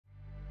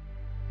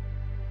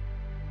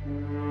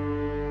Welcome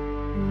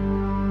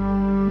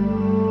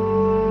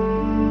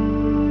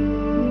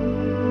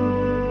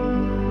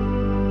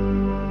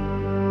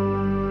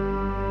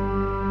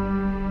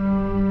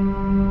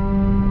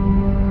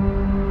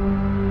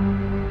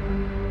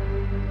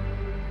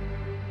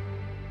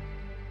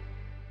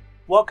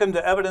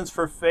to Evidence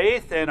for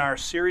Faith and our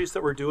series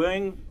that we're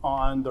doing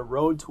on the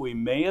road to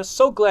Emmaus.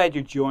 So glad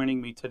you're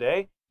joining me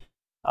today.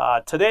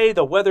 Today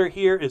the weather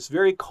here is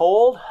very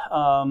cold.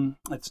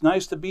 It's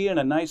nice to be in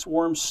a nice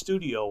warm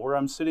studio where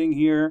I'm sitting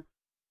here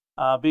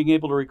being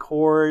able to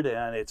record,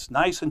 and it's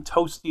nice and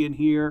toasty in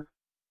here.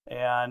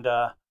 And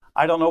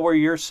I don't know where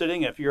you're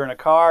sitting. If you're in a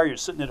car, you're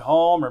sitting at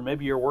home, or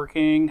maybe you're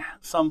working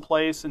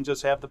someplace and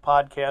just have the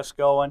podcast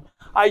going.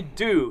 I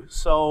do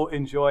so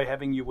enjoy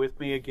having you with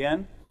me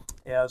again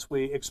as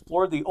we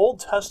explore the Old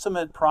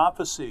Testament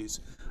prophecies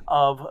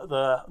of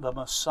the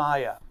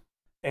Messiah.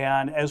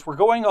 And as we're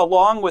going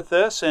along with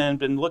this and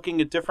been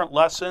looking at different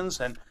lessons,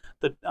 and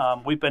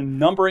we've been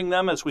numbering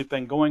them as we've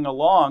been going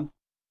along.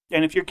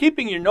 And if you're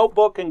keeping your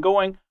notebook and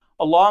going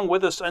along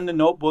with us in the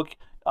notebook,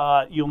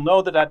 you'll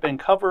know that I've been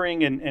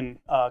covering and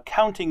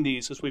counting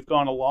these as we've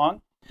gone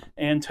along.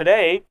 And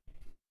today,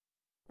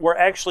 we're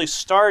actually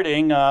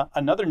starting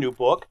another new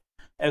book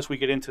as we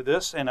get into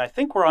this, and I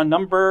think we're on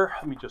number,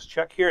 let me just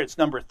check here, it's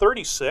number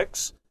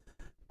 36,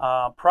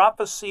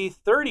 Prophecy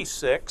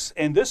 36,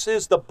 and this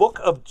is the book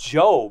of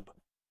Job.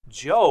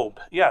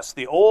 Job, yes,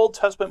 the Old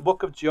Testament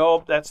book of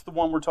Job, that's the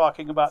one we're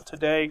talking about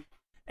today.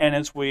 And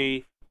as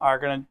we are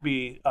going to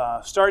be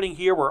starting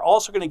here, we're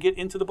also going to get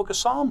into the book of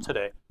Psalm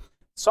today.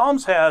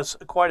 Psalms has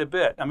quite a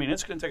bit. I mean,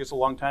 it's going to take us a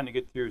long time to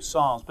get through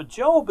Psalms, but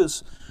Job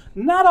is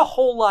not a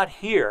whole lot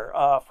here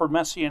for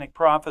Messianic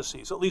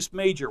prophecies, at least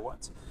major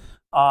ones.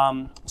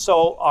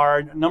 So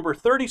our number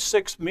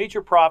 36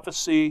 major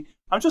prophecy,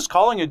 I'm just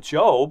calling it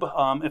Job,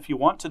 if you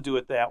want to do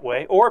it that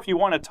way. Or if you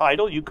want a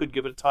title, you could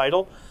give it a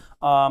title.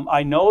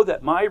 I know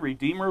that my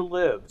Redeemer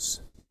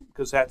lives,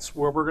 because that's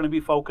where we're going to be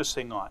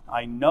focusing on.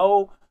 I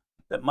know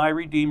that my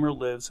Redeemer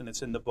lives, and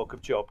it's in the book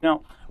of Job.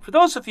 Now, for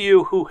those of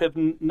you who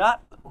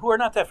are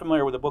not that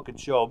familiar with the book of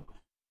Job,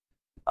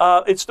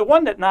 it's the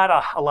one that not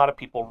a lot of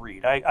people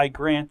read. I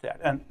grant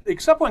that. And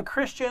except when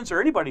Christians or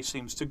anybody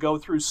seems to go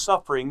through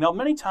suffering, they'll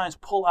many times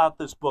pull out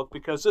this book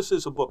because this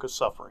is a book of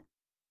suffering.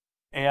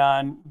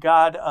 And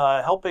God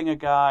helping a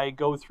guy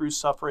go through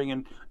suffering.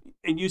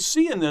 And you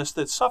see in this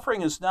that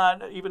suffering is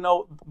not, even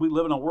though we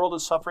live in a world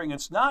of suffering,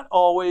 it's not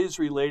always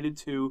related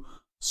to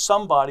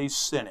somebody's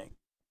sinning.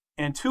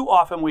 And too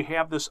often we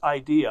have this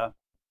idea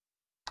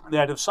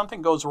that if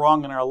something goes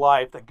wrong in our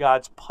life, that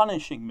God's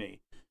punishing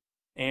me.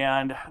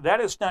 And that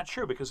is not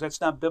true, because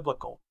that's not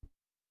biblical.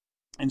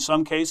 In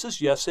some cases,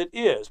 yes, it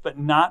is, but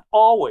not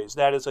always.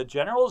 That is a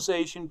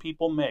generalization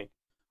people make.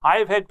 I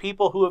have had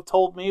people who have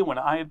told me when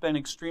I have been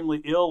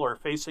extremely ill or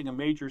facing a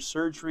major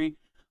surgery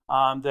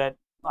that,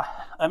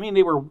 I mean,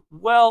 they were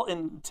well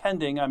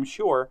intending, I'm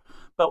sure,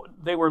 but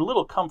they were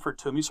little comfort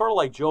to me, sort of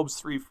like Job's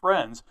three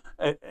friends,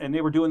 and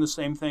they were doing the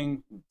same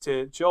thing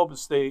to Job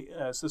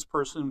as this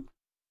person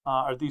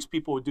or these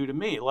people would do to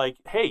me. Like,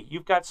 hey,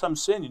 you've got some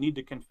sin, you need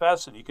to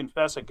confess it. You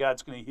confess it,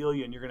 God's going to heal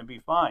you and you're going to be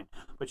fine.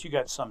 But you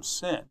got some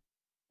sin.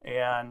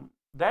 And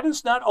that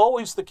is not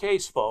always the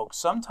case, folks.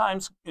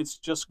 Sometimes it's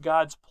just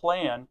God's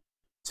plan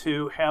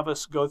to have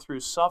us go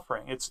through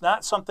suffering. It's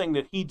not something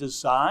that He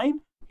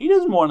designed. He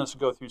doesn't want us to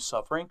go through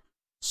suffering.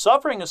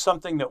 Suffering is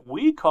something that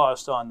we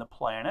caused on the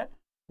planet.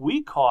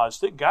 We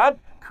caused it. God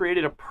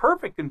created a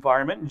perfect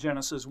environment in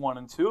Genesis 1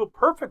 and 2, a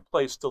perfect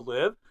place to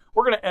live.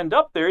 We're going to end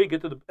up there. You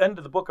get to the end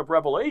of the book of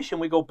Revelation,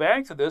 we go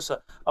back to this,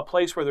 a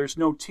place where there's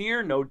no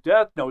tear, no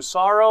death, no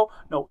sorrow,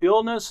 no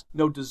illness,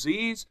 no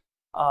disease,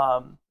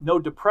 no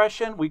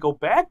depression. We go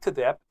back to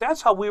that.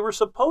 That's how we were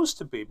supposed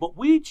to be. But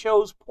we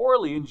chose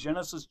poorly in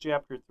Genesis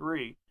chapter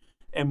 3.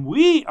 And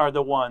we are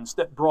the ones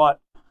that brought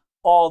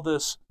all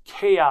this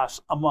chaos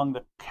among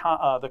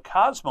the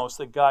cosmos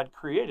that God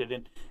created.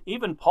 And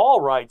even Paul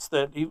writes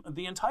that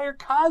the entire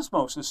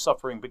cosmos is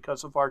suffering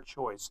because of our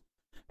choice.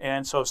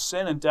 And so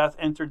sin and death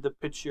entered the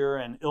picture,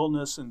 and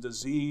illness and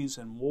disease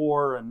and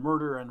war and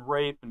murder and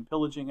rape and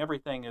pillaging,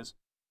 everything is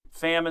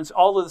famines.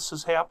 All of this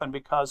has happened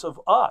because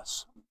of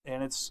us.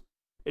 And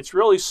it's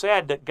really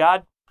sad that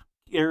God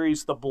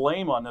carries the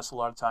blame on this a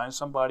lot of times.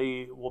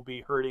 Somebody will be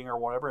hurting or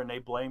whatever, and they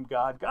blame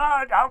God.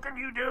 God, how can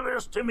you do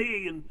this to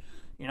me? And,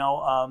 you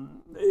know,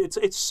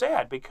 it's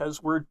sad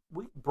because we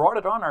brought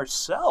it on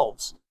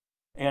ourselves.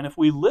 And if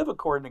we live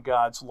according to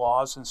God's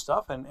laws and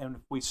stuff, and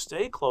if we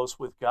stay close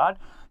with God,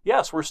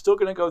 yes, we're still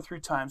going to go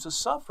through times of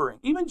suffering.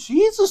 Even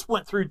Jesus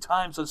went through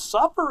times of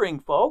suffering,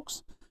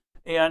 folks.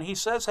 And he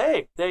says,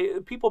 hey,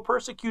 people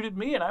persecuted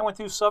me and I went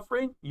through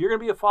suffering. You're going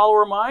to be a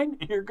follower of mine.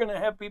 You're going to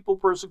have people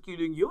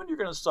persecuting you and you're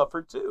going to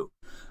suffer too.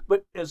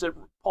 But as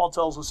Paul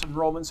tells us in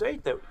Romans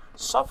 8, that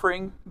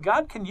suffering,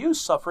 God can use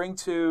suffering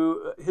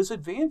to His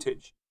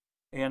advantage.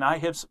 And I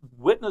have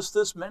witnessed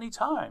this many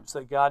times,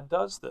 that God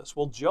does this.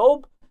 Well,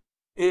 Job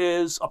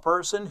is a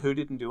person who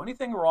didn't do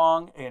anything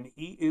wrong, and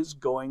he is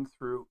going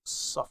through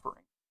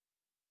suffering.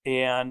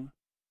 And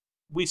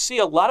we see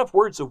a lot of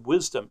words of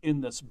wisdom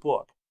in this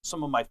book.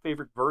 Some of my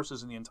favorite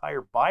verses in the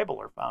entire Bible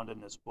are found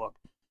in this book.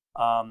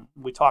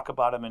 We talk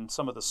about them in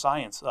some of the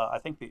science. I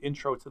think the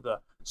intro to the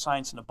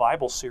Science in the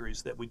Bible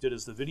series that we did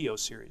as the video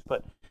series.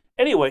 But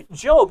anyway,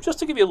 Job, just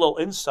to give you a little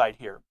insight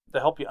here to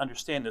help you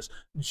understand this,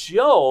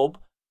 Job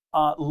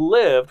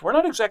lived, we're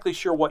not exactly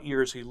sure what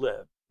years he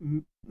lived.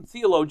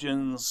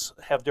 Theologians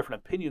have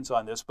different opinions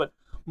on this, but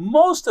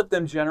most of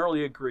them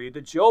generally agree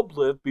that Job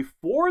lived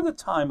before the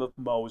time of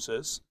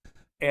Moses.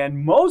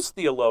 And most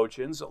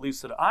theologians, at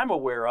least that I'm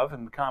aware of,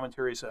 and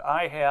commentaries that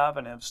I have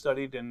and have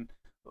studied in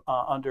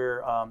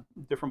under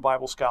different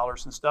Bible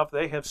scholars and stuff,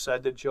 they have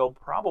said that Job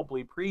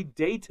probably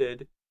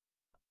predated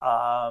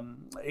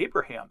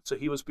Abraham. So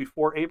he was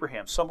before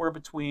Abraham. Somewhere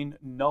between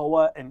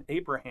Noah and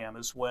Abraham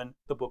is when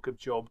the book of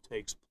Job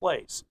takes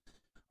place.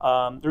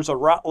 There's a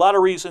lot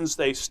of reasons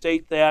they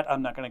state that.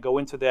 I'm not going to go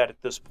into that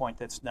at this point.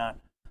 That's not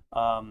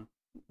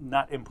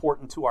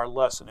important to our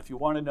lesson. If you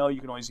want to know,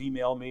 you can always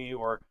email me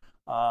or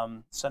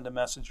send a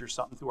message or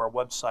something through our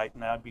website,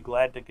 and I'd be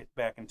glad to get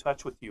back in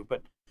touch with you.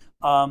 But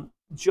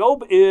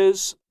Job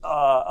is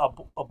a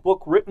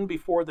book written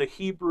before the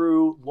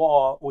Hebrew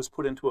law was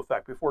put into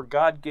effect, before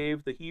God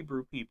gave the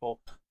Hebrew people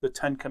the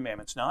Ten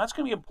Commandments. Now, that's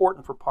going to be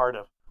important for part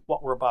of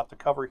what we're about to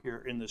cover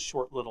here in this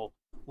short little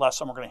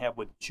lesson we're going to have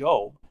with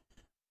Job.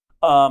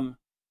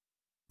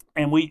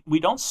 And we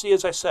don't see,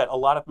 as I said, a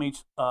lot of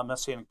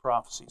Messianic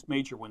prophecies,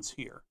 major ones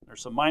here.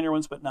 There's some minor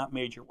ones, but not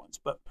major ones.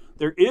 But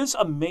there is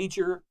a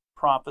major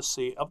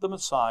prophecy of the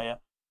Messiah,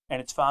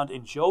 and it's found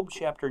in Job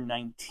chapter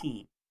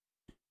 19.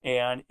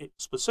 And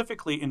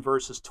specifically in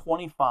verses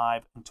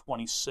 25 and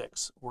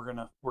 26, we're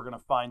gonna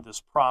find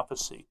this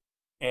prophecy.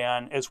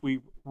 And as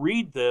we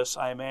read this,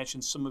 I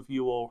imagine some of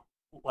you will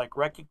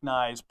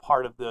recognize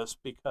part of this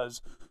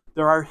because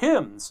there are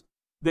hymns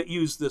that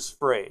use this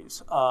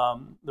phrase.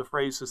 The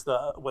phrase is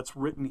what's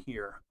written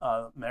here.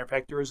 Matter of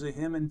fact, there is a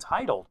hymn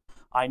entitled,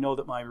 "I Know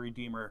That My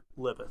Redeemer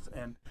Liveth."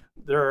 And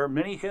there are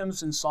many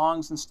hymns and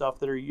songs and stuff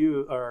that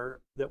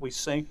that we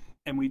sing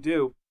and we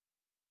do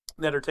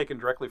that are taken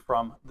directly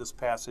from this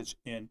passage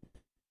in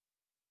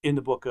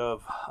the book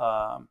of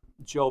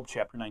Job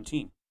chapter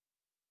 19.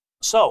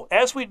 So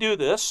as we do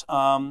this,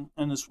 and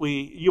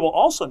you will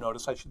also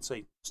notice, I should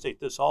state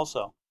this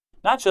also,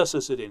 not just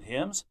is it in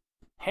hymns,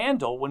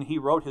 Handel, when he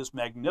wrote his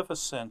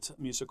magnificent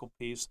musical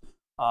piece,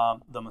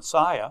 the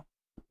Messiah,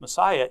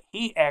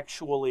 he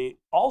actually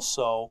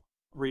also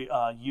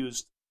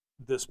used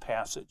this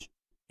passage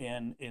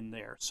in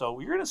there. So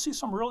you're going to see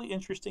some really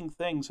interesting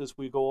things as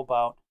we go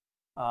about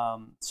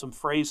some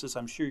phrases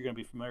I'm sure you're going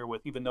to be familiar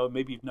with, even though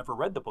maybe you've never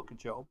read the book of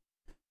Job.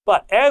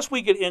 But as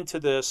we get into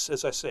this,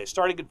 as I say,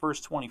 starting at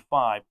verse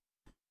 25,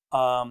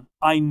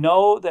 I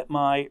know that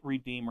my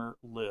Redeemer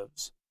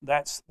lives.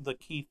 That's the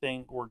key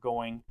thing we're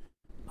going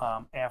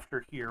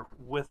after here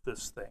with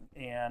this thing.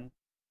 And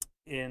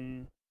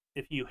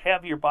if you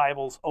have your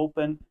Bibles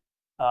open,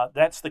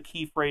 that's the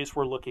key phrase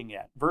we're looking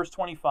at. Verse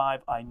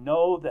 25, I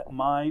know that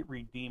my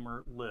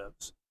Redeemer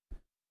lives.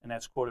 And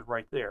that's quoted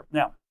right there.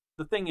 Now,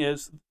 the thing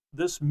is,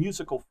 this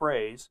musical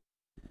phrase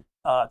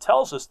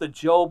tells us that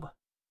Job,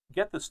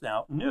 get this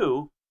now,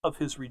 knew of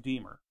his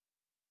Redeemer.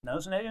 Now,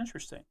 isn't that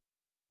interesting?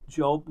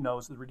 Job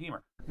knows the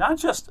Redeemer. Not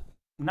just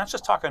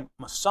talking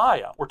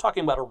Messiah. We're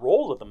talking about a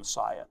role of the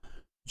Messiah.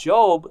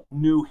 Job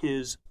knew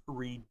his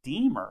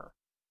Redeemer.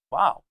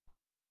 Wow.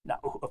 Now,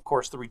 of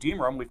course, the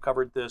Redeemer, and we've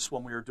covered this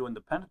when we were doing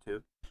the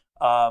Pentateuch,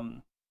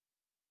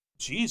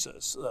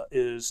 Jesus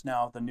is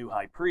now the new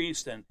high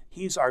priest, and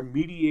he's our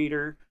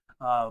mediator,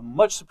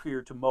 much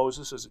superior to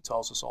Moses, as it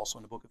tells us also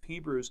in the book of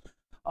Hebrews.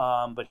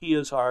 But he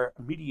is our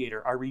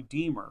mediator, our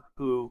Redeemer,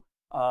 who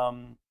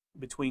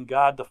between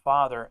God the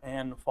Father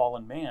and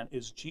fallen man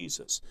is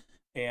Jesus.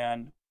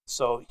 And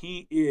so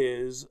he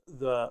is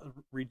the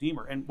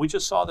Redeemer. And we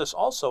just saw this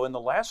also in the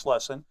last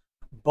lesson.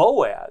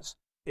 Boaz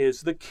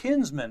is the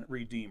kinsman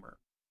Redeemer.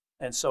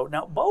 And so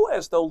now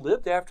Boaz, though,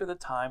 lived after the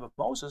time of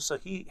Moses, so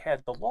he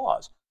had the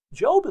laws.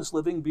 Job is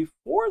living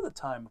before the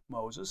time of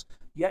Moses,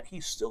 yet he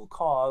still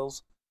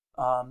calls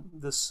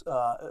this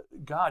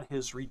God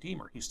his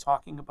Redeemer. He's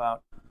talking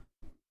about,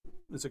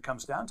 as it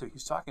comes down to,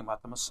 he's talking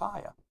about the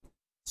Messiah.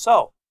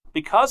 So,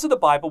 because of the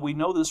Bible, we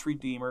know this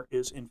Redeemer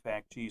is in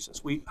fact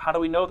Jesus. How do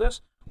we know this?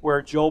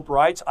 Where Job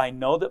writes, I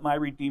know that my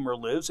Redeemer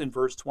lives in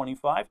verse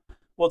 25.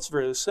 Well, it's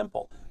very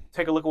simple.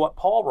 Take a look at what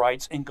Paul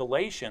writes in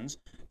Galatians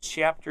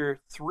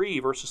chapter 3,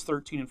 verses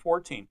 13 and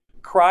 14.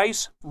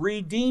 Christ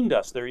redeemed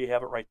us. There you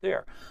have it right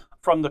there.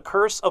 From the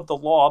curse of the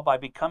law by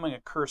becoming a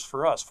curse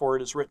for us. For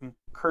it is written,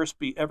 cursed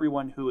be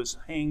everyone who is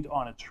hanged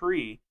on a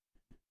tree,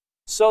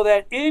 so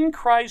that in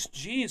Christ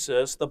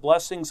Jesus the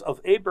blessings of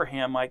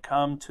Abraham might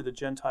come to the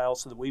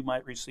Gentiles so that we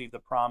might receive the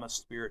promised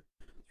Spirit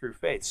through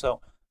faith.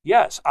 So,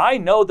 yes, I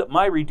know that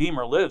my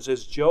Redeemer lives,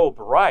 as Job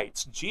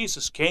writes.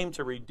 Jesus came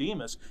to redeem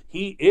us.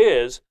 He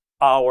is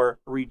our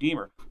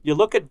Redeemer. You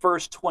look at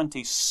verse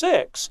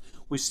 26,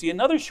 we see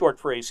another short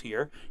phrase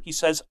here. He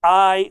says,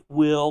 I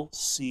will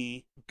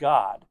see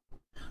God.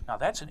 Now,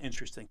 that's an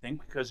interesting thing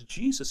because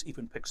Jesus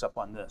even picks up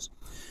on this.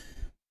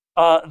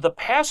 The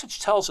passage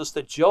tells us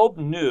that Job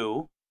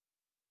knew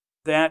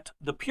that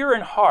the pure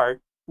in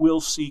heart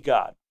will see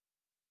God.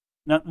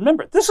 Now,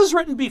 remember, this is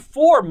written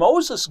before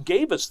Moses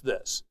gave us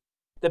this,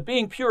 that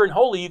being pure and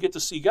holy, you get to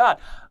see God.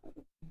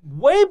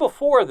 Way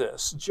before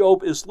this,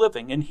 Job is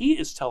living, and he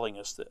is telling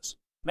us this.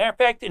 Matter of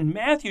fact, in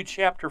Matthew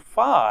chapter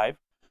 5,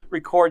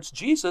 records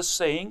Jesus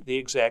saying the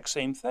exact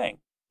same thing.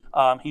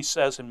 He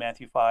says in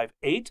Matthew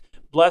 5:8,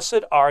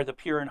 "Blessed are the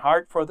pure in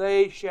heart, for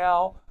they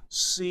shall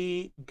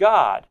see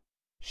God."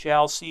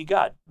 Shall see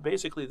God.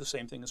 Basically the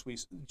same thing as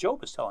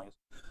Job is telling us.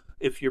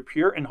 If you're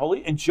pure and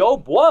holy, and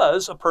Job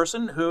was a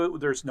person who,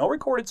 there's no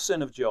recorded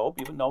sin of Job,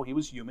 even though he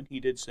was human,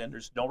 he did sin.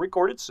 There's no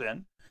recorded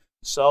sin.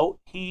 So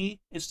he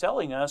is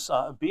telling us,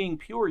 being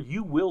pure,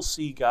 you will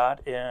see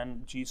God,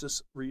 and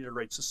Jesus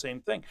reiterates the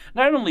same thing.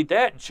 Not only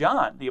that,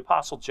 John, the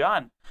Apostle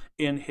John,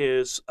 in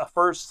his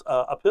first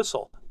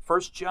epistle,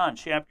 1 John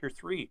chapter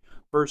 3,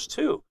 verse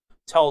 2,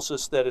 tells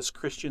us that as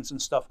Christians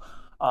and stuff,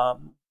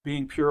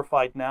 being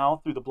purified now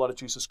through the blood of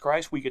Jesus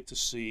Christ, we get to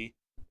see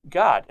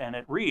God. And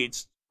it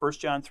reads, 1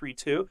 John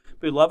 3:2,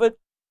 "Beloved,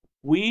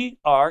 we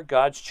are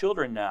God's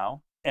children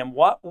now, and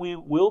what we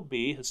will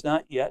be has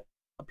not yet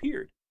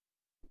appeared.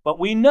 But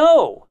we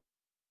know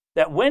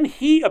that when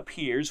he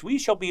appears, we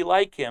shall be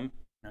like him,"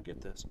 now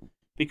get this,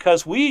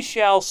 "because we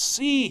shall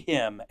see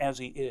him as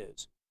he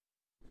is."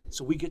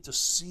 So we get to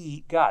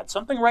see God.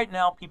 Something right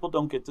now people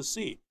don't get to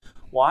see.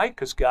 Why?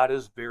 Because God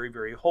is very,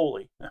 very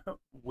holy.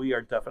 We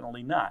are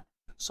definitely not.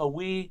 So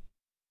we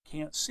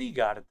can't see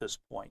God at this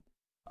point.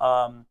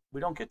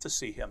 We don't get to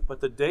see him. But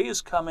the day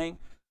is coming,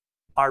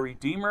 our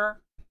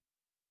Redeemer,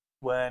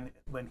 when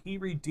he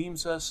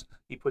redeems us,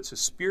 he puts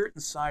his Spirit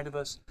inside of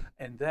us,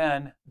 and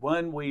then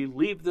when we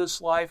leave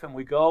this life and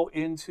we go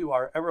into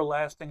our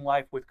everlasting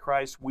life with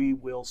Christ, we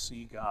will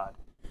see God.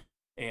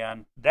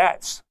 And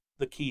that's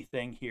the key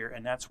thing here,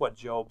 and that's what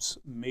Job's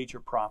major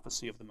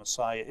prophecy of the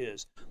Messiah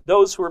is.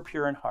 Those who are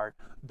pure in heart,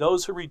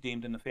 those who are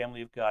redeemed in the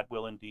family of God,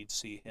 will indeed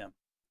see him.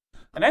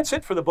 And that's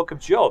it for the book of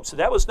Job. So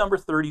that was number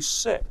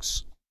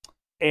 36.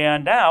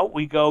 And now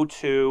we go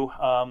to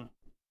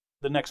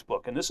the next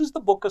book, and this is the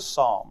book of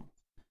Psalms.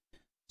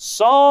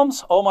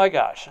 Psalms, oh my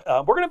gosh.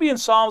 We're going to be in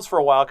Psalms for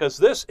a while because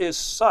this is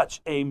such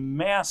a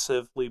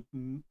massively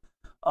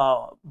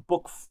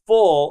book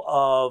full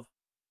of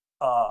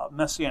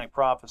Messianic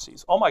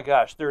prophecies. Oh my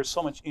gosh, there is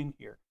so much in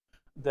here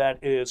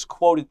that is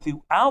quoted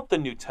throughout the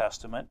New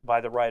Testament by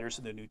the writers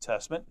of the New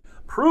Testament,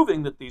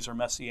 proving that these are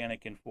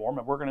Messianic in form,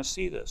 and we're going to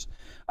see this.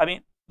 I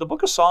mean, the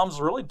book of Psalms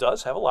really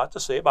does have a lot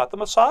to say about the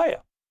Messiah.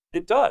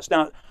 It does.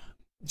 Now,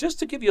 just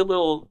to give you a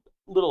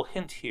little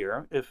hint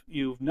here, if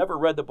you've never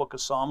read the book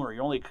of Psalms or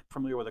you're only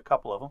familiar with a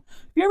couple of them,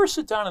 if you ever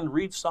sit down and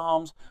read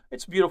Psalms,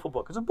 it's a beautiful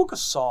book. It's a book of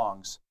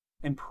songs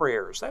and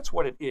prayers. That's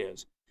what it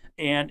is.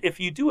 And if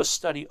you do a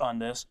study on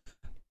this,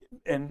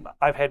 and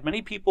I've had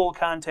many people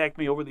contact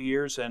me over the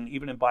years, and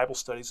even in Bible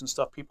studies and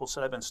stuff, people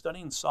said, "I've been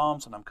studying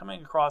Psalms and I'm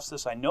coming across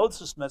this. I know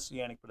this is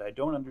Messianic, but I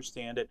don't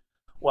understand it."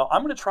 Well,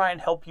 I'm going to try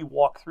and help you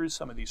walk through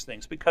some of these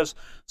things, because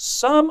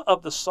some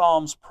of the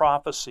Psalms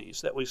prophecies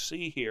that we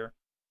see here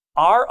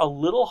are a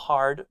little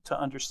hard to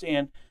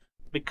understand,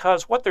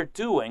 because what they're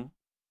doing,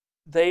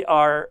 they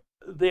are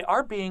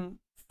being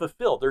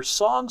fulfilled. They're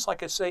songs,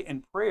 like I say,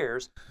 and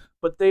prayers,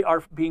 but they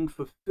are being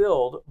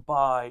fulfilled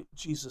by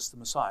Jesus the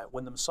Messiah.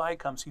 When the Messiah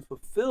comes, he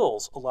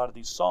fulfills a lot of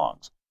these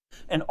songs.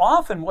 And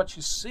often what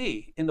you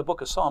see in the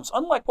book of Psalms,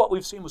 unlike what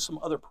we've seen with some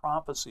other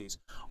prophecies,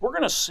 we're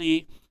going to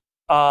see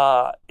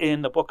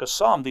in the book of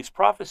Psalm, these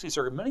prophecies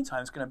are many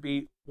times going to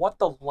be what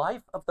the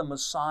life of the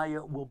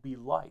Messiah will be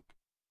like.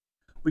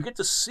 We get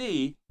to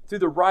see through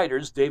the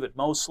writers, David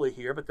mostly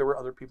here, but there were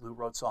other people who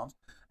wrote Psalms.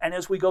 And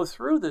as we go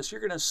through this, you're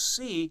going to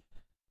see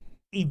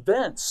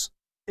events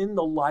in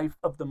the life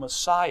of the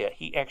Messiah.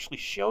 He actually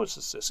shows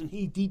us this, and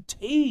he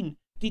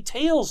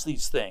details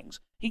these things.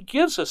 He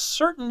gives us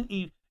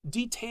certain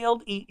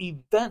detailed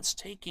events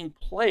taking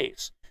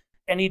place,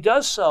 and he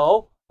does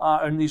so,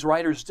 and these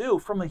writers do,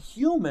 from a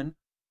human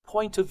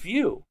point of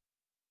view.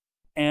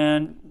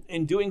 And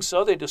in doing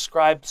so, they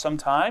describe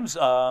sometimes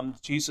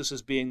Jesus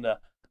as being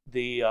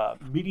the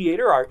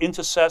mediator, our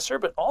intercessor,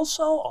 but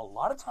also a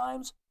lot of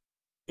times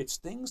it's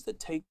things that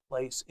take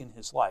place in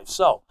his life.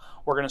 So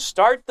we're going to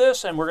start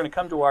this, and we're going to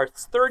come to our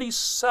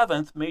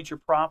 37th major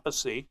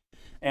prophecy.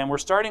 And we're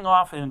starting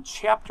off in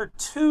chapter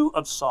 2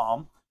 of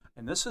Psalm.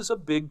 And this is a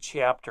big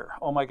chapter.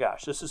 Oh my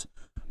gosh,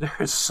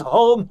 there's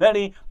so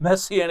many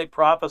Messianic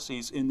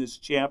prophecies in this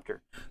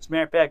chapter. As a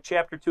matter of fact,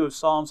 chapter 2 of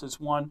Psalms is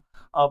one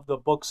of the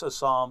books of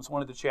Psalms,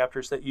 one of the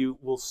chapters that you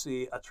will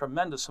see a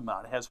tremendous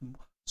amount. It has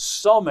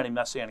so many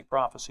Messianic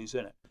prophecies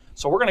in it.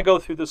 So we're going to go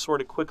through this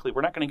sort of quickly.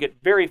 We're not going to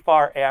get very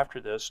far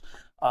after this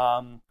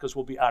because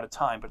we'll be out of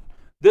time. But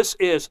this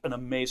is an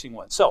amazing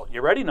one. So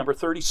you ready? Number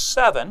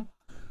 37,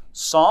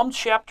 Psalm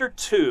chapter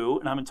 2,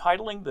 and I'm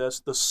entitling this,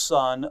 The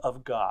Son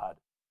of God.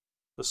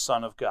 The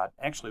Son of God.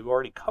 Actually, we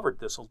already covered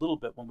this a little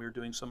bit when we were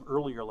doing some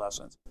earlier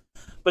lessons.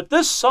 But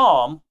this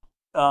psalm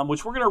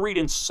which we're going to read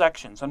in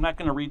sections. I'm not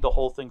going to read the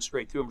whole thing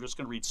straight through. I'm just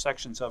going to read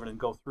sections of it and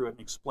go through it and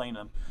explain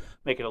them,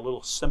 make it a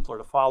little simpler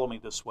to follow me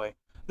this way.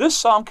 This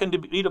psalm can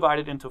be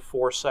divided into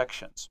 4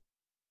 sections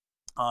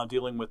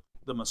dealing with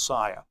the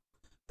Messiah.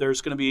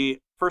 There's going to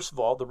be, first of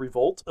all, the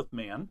revolt of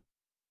man.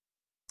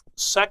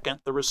 Second,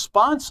 the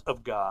response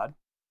of God.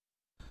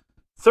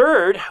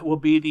 Third will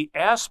be the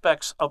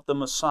aspects of the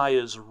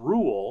Messiah's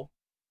rule.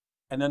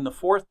 And then the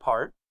fourth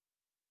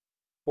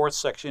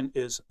section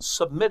is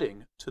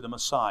submitting to the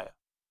Messiah.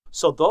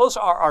 So those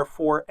are our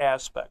 4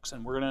 aspects,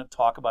 and we're going to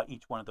talk about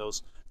each one of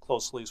those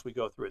closely as we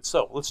go through it.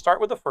 So let's start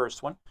with the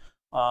first one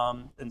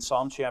in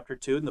Psalm chapter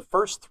 2. In the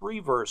first 3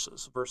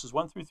 verses, verses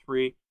 1 through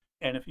 3,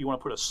 and if you want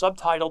to put a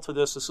subtitle to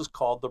this, this is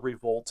called the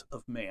Revolt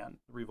of Man.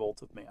 The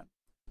Revolt of Man.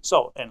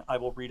 So, and I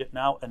will read it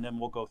now, and then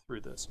we'll go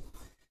through this.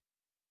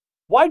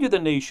 Why do the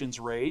nations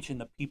rage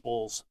and the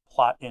peoples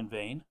plot in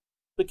vain?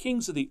 The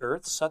kings of the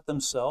earth set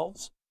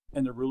themselves,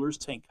 and the rulers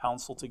take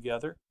counsel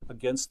together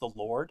against the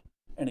Lord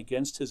and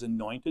against his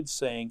anointed,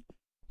 saying,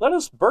 let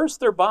us burst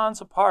their bonds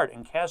apart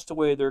and cast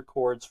away their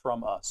cords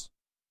from us.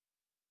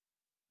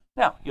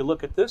 Now, you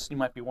look at this, and you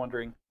might be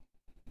wondering,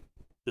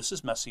 this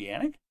is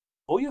Messianic?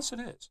 Oh, yes,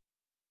 it is.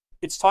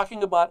 It's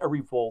talking about a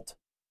revolt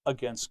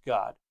against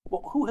God.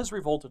 Well, who has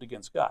revolted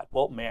against God?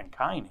 Well,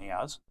 mankind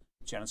has.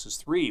 Genesis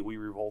 3, we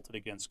revolted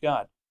against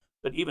God.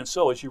 But even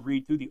so, as you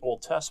read through the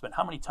Old Testament,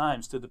 how many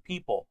times do the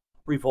people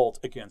revolt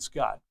against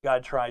God?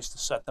 God tries to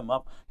set them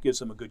up, gives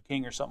them a good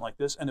king or something like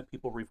this, and the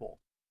people revolt.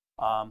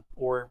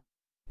 Or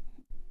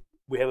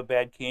we have a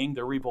bad king,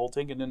 they're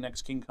revolting, and the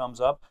next king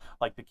comes up,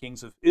 like the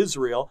kings of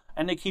Israel,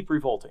 and they keep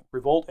revolting.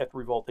 Revolt after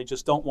revolt. They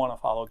just don't want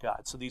to follow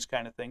God. So these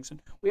kind of things.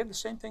 And we have the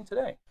same thing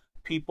today.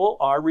 People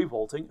are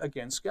revolting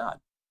against God.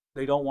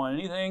 They don't want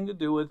anything to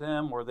do with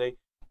him, or they,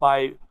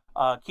 by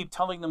keep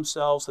telling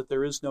themselves that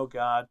there is no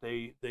God,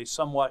 they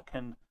somewhat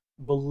can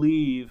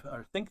believe,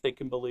 or think they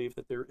can believe,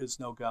 that there is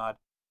no God.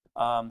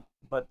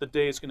 But the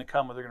day is going to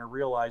come where they're going to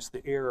realize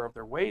the error of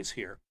their ways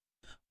here.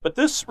 But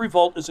this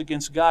revolt is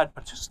against God,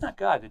 but it's just not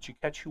God. Did you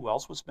catch who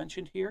else was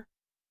mentioned here?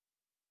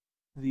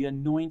 The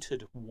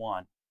Anointed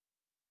One.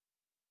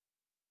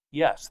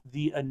 Yes,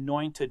 the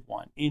Anointed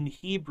One. In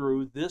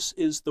Hebrew, this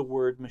is the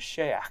word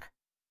Mashiach.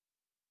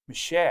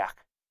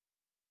 Mashiach.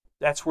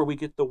 That's where we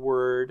get the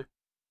word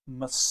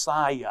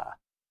Messiah.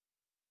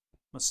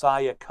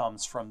 Messiah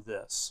comes from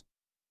this.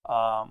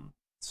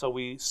 So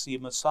we see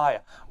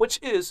Messiah, which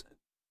is,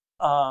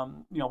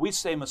 we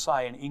say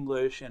Messiah in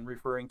English and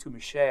referring to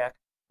Mashiach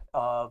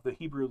of the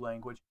Hebrew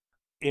language.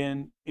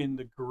 In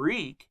the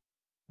Greek,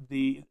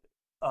 the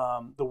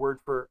word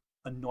for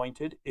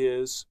anointed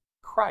is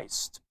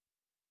Christ.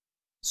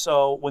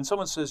 So when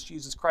someone says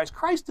Jesus Christ,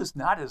 Christ is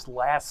not his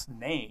last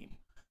name.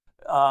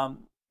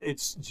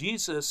 It's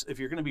Jesus, if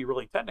you're going to be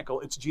really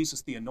technical, it's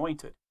Jesus the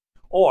Anointed.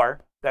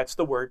 Or that's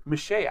the word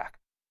Mashiach,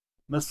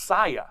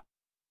 Messiah.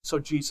 So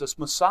Jesus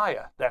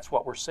Messiah, that's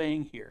what we're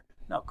saying here.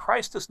 Now,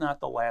 Christ is not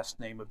the last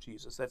name of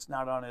Jesus. That's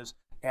not on his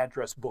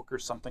address book or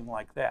something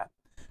like that.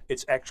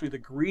 It's actually the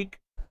Greek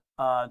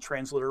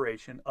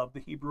transliteration of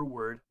the Hebrew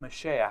word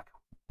Mashiach.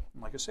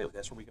 And like I say,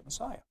 that's where we get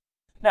Messiah.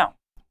 Now,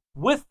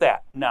 with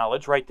that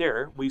knowledge right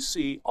there, we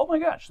see, oh my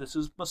gosh, this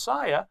is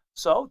Messiah,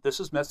 so this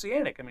is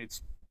Messianic. I mean,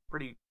 it's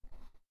pretty,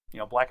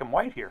 black and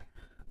white here.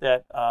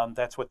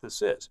 That's what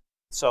this is.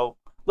 So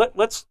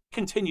let's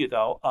continue,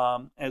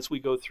 though, as we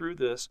go through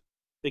this,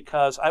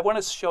 because I want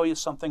to show you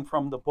something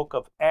from the book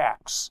of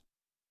Acts,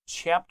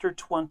 chapter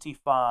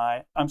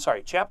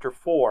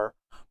 4,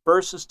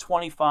 verses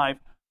 25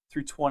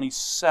 through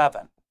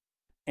 27.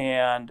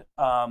 And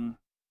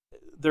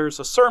there's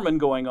a sermon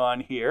going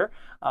on here,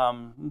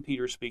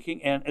 Peter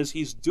speaking, and as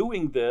he's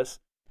doing this,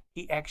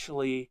 he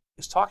actually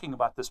is talking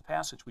about this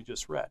passage we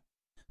just read.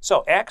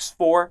 So Acts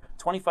 4,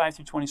 25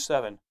 through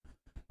 27,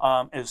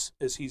 as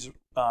he's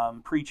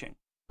preaching.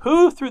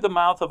 Who through the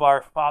mouth of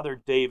our father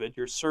David,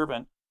 your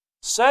servant,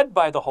 said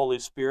by the Holy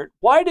Spirit,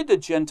 why did the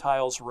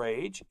Gentiles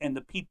rage and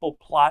the people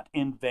plot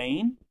in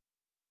vain?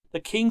 The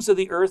kings of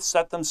the earth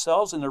set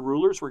themselves, and the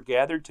rulers were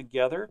gathered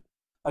together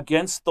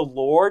against the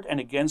Lord and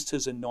against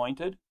his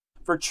anointed.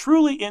 For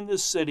truly in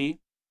this city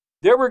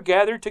there were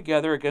gathered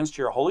together against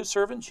your holy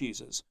servant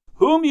Jesus,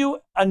 whom you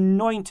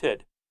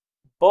anointed,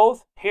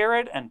 both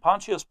Herod and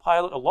Pontius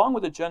Pilate, along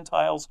with the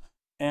Gentiles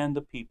and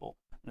the people.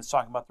 And it's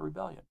talking about the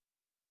rebellion.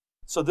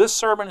 So this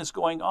sermon is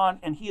going on,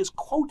 and he is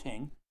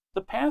quoting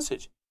the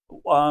passage.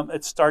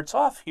 It starts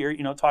off here,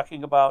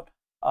 talking about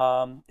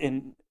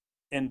in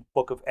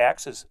book of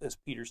Acts, as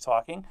Peter's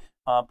talking,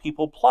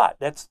 people plot.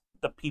 That's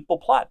the people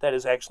plot. That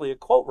is actually a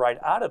quote right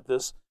out of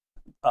this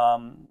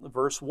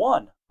verse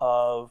 1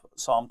 of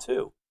Psalm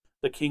 2.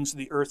 The kings of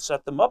the earth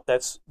set them up.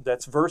 That's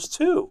verse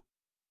 2.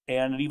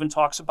 And it even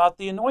talks about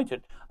the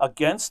anointed.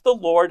 Against the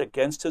Lord,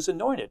 against his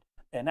anointed.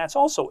 And that's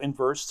also in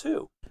verse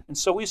 2. And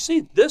so we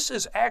see this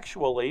is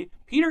actually,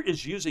 Peter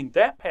is using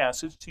that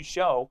passage to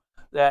show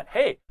that,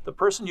 hey, the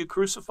person you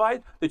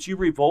crucified, that you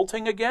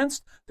revolting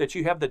against, that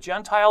you have the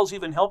Gentiles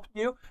even helping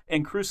you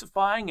in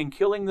crucifying and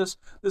killing this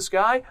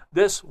guy,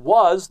 this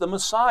was the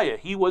Messiah.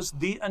 He was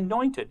the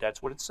anointed.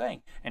 That's what it's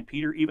saying. And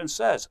Peter even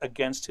says,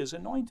 against his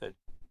anointed.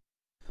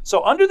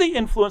 So under the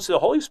influence of the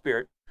Holy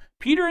Spirit,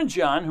 Peter and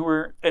John, who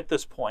are at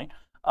this point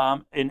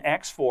in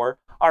Acts 4,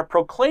 are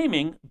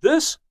proclaiming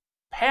this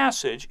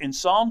passage in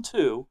Psalm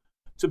 2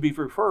 to be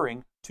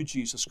referring to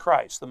Jesus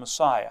Christ, the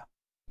Messiah.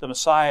 The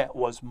Messiah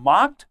was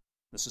mocked.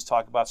 This is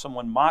talking about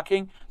someone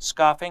mocking,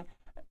 scoffing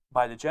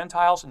by the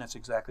Gentiles, and that's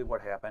exactly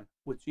what happened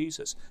with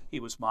Jesus.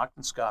 He was mocked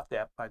and scoffed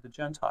at by the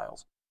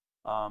Gentiles.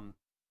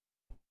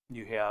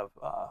 You have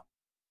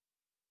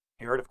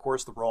Herod, of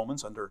course, the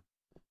Romans under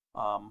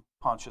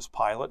Pontius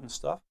Pilate and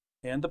stuff,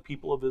 and the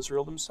people of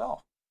Israel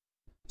themselves.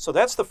 So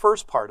that's the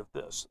first part of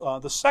this.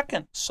 The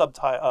second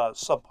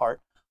subpart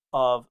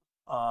of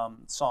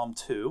Psalm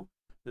 2,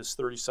 this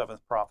 37th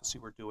prophecy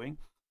we're doing,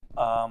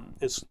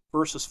 is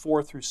verses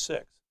 4 through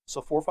 6. So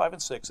 4, 5,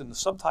 and 6, and the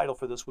subtitle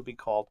for this would be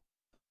called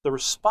The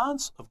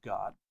Response of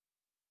God.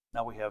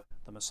 Now we have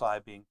the Messiah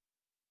being,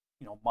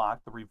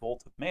 mocked, the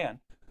revolt of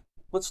man.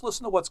 Let's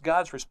listen to what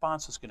God's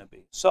response is going to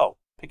be. So,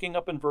 picking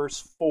up in verse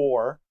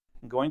 4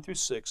 and going through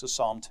 6 of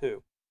Psalm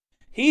 2.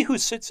 He who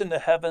sits in the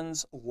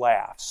heavens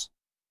laughs.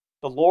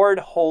 The Lord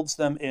holds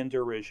them in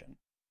derision.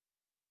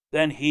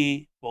 Then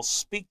he will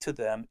speak to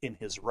them in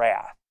his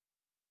wrath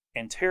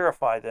and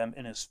terrify them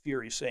in his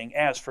fury, saying,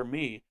 As for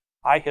me,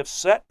 I have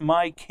set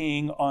my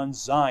king on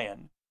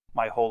Zion,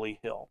 my holy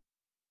hill.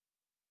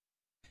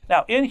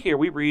 Now, in here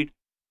we read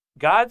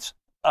God's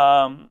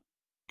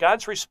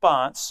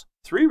response,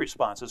 3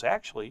 responses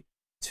actually,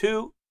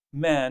 to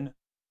men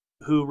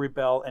who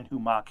rebel and who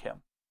mock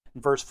him.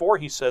 In verse 4,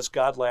 he says,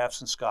 God laughs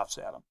and scoffs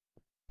at him.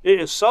 It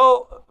is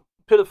so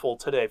pitiful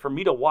today for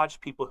me to watch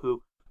people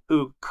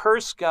who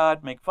curse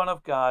God, make fun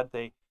of God,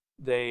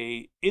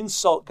 they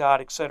insult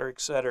God,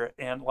 etc.,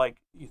 and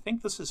you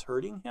think this is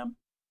hurting him?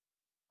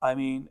 I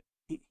mean,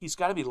 he's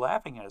got to be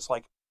laughing at us.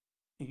 Like,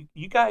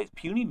 you guys,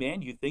 puny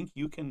man, you think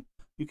you can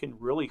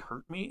really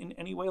hurt me in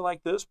any way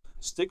like this?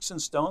 Sticks and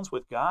stones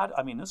with God?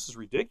 I mean, this is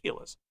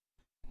ridiculous.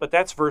 But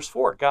that's verse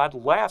 4. God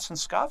laughs and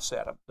scoffs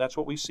at him. That's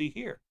what we see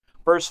here.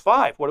 Verse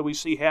 5, what do we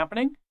see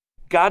happening?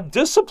 God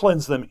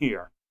disciplines them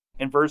here.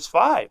 In verse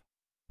 5,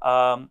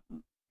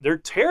 they're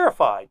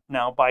terrified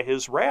now by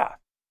his wrath.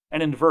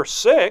 And in verse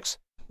 6,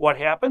 what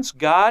happens?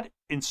 God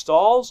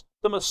installs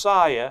the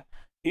Messiah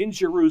in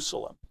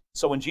Jerusalem.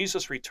 So when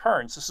Jesus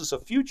returns, this is a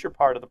future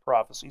part of the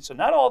prophecy. So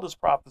not all this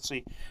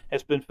prophecy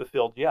has been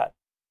fulfilled yet,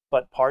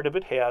 but part of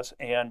it has.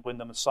 And when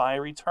the Messiah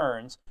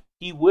returns,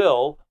 he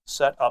will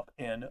set up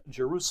in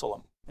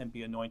Jerusalem and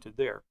be anointed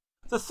there.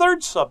 The third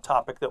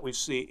subtopic that we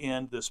see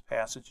in this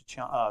passage,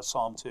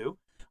 Psalm 2,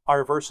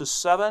 are verses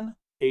 7,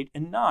 8,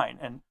 and 9.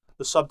 And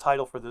the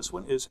subtitle for this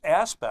one is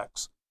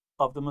Aspects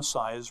of the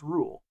Messiah's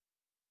Rule.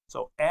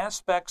 So,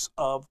 aspects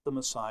of the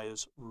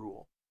Messiah's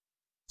rule.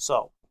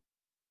 So,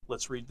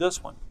 let's read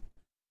this one.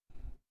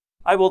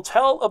 I will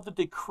tell of the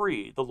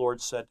decree, the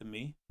Lord said to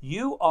me.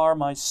 You are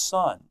my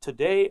son.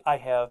 Today I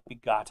have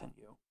begotten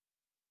you.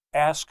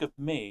 Ask of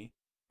me,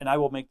 and I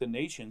will make the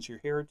nations your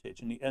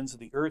heritage, and the ends of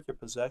the earth your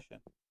possession.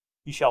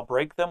 You shall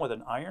break them with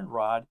an iron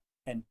rod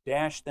and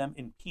dash them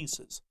in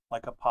pieces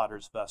like a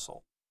potter's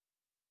vessel.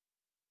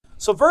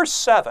 So verse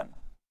 7,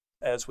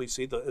 as we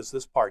see, as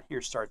this part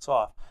here starts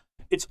off,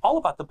 it's all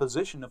about the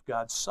position of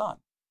God's Son.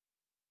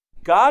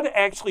 God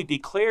actually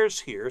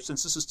declares here,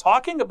 since this is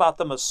talking about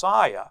the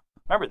Messiah,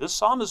 remember, this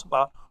psalm is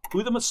about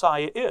who the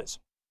Messiah is,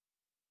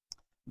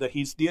 that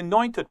he's the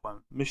anointed one,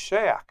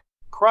 Messiah,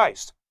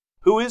 Christ.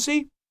 Who is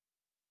he?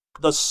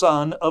 The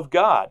Son of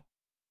God.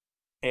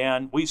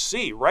 And we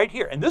see right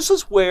here, and this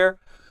is where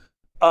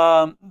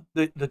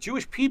the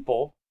Jewish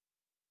people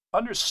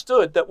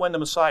understood that when the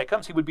Messiah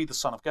comes, he would be the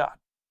Son of God,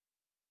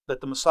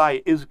 that the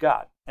Messiah is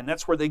God. And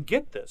that's where they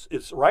get this.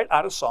 It's right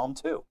out of Psalm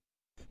 2,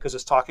 because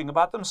it's talking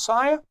about the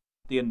Messiah,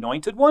 the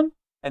anointed one,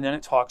 and then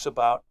it talks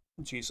about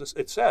Jesus.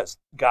 It says,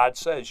 God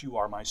says, you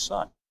are my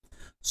son.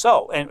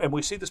 So, and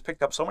we see this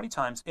picked up so many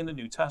times in the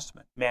New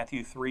Testament.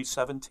 Matthew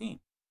 3:17.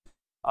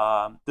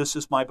 This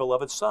is my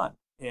beloved son,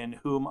 in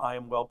whom I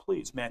am well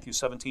pleased. Matthew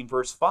 17,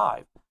 verse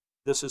 5.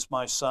 This is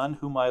my son,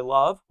 whom I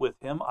love. With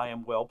him I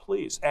am well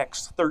pleased.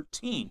 Acts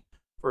 13,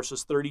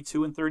 verses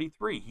 32 and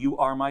 33. You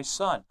are my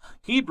son.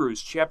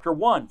 Hebrews chapter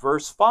 1,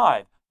 verse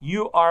 5.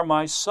 You are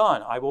my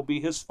son. I will be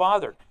his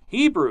father.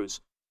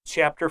 Hebrews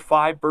chapter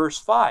 5, verse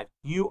 5.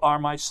 You are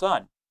my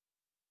son.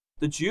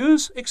 The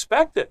Jews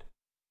expected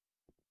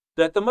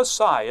that the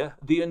Messiah,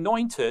 the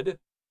anointed,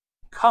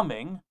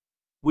 coming,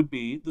 would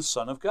be the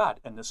Son of God.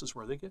 And this is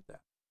where they get that.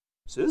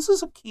 So this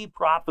is a key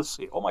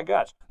prophecy. Oh my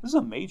gosh, this is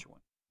a major one.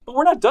 But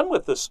we're not done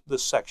with this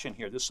section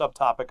here, this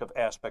subtopic of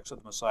aspects of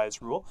the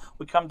Messiah's rule.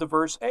 We come to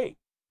verse 8.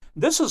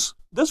 This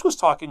was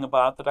talking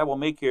about that I will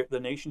make the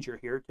nations your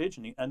heritage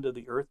and the end of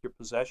the earth your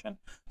possession.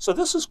 So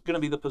this is going to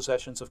be the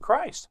possessions of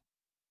Christ.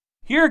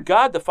 Here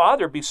God the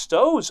Father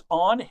bestows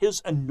on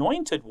his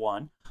anointed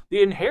one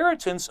the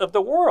inheritance of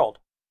the world.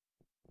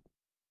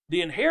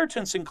 the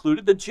inheritance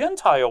included the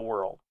Gentile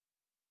world,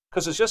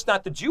 because it's just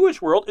not the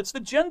Jewish world, it's the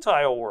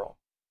Gentile world.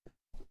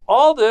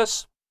 All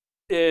this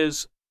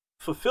is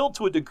fulfilled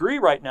to a degree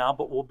right now,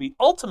 but will be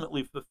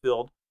ultimately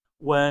fulfilled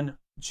when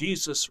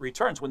Jesus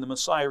returns, when the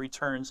Messiah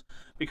returns.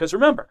 Because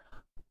remember,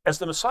 as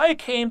the Messiah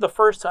came the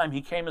first time,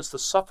 he came as the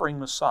suffering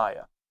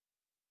Messiah.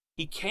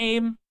 He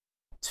came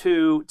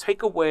to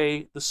take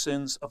away the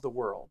sins of the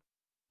world.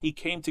 He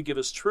came to give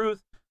us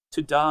truth,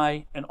 to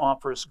die, and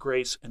offer us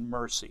grace and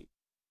mercy.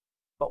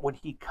 But when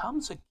he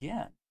comes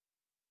again,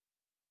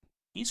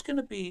 he's going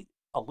to be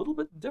a little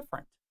bit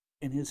different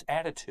in his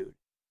attitude.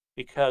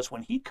 Because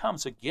when he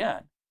comes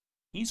again,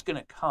 he's going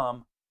to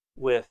come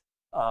with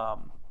a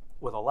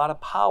lot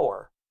of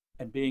power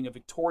and being a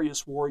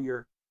victorious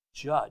warrior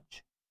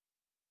judge.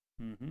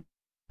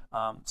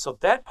 So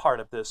that part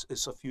of this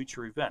is a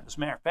future event. As a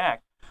matter of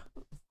fact,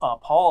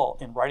 Paul,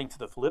 in writing to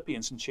the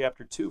Philippians in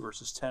chapter 2,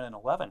 verses 10 and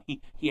 11,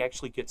 he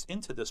actually gets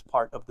into this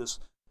part of this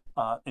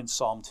in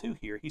Psalm 2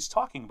 here. He's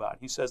talking about it.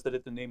 He says that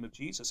at the name of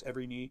Jesus,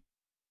 every knee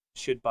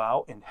should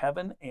bow in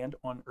heaven and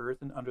on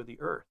earth and under the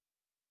earth.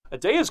 A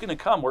day is going to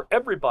come where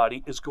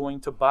everybody is going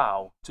to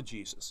bow to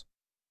Jesus.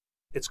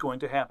 It's going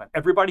to happen.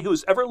 Everybody who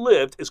has ever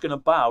lived is going to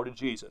bow to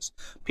Jesus.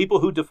 People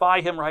who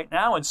defy him right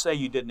now and say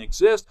you didn't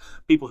exist.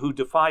 People who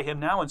defy him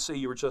now and say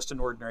you were just an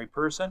ordinary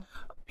person.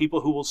 People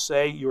who will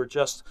say you were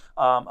just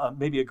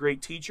maybe a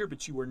great teacher,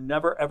 but you were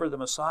never, ever the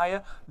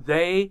Messiah.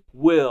 They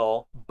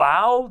will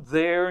bow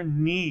their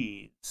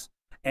knees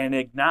and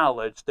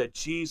acknowledge that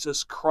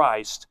Jesus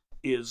Christ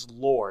is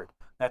Lord.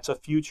 That's a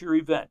future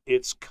event.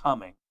 It's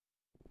coming.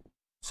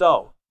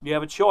 So, you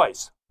have a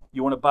choice.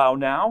 You want to bow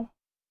now?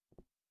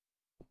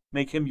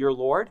 Make him your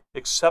Lord?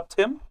 Accept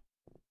him?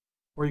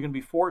 Or are you going to be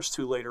forced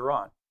to later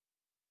on?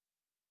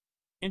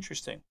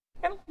 Interesting.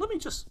 And let me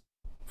just,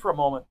 for a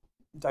moment,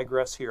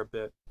 digress here a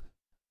bit.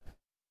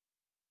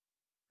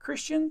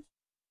 Christians,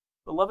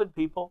 beloved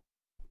people,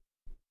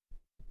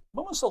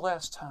 when was the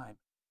last time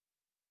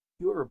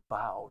you ever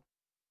bowed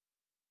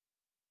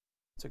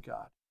to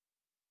God?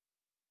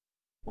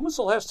 When was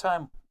the last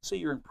time, say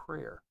you're in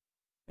prayer,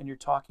 and you're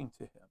talking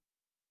to him,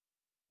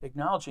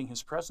 acknowledging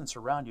his presence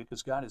around you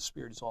because God, his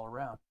Spirit, is all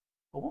around.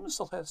 But when was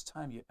the last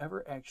time you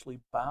ever actually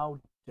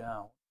bowed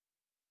down?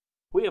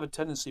 We have a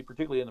tendency,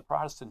 particularly in the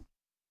Protestant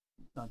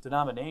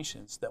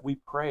denominations, that we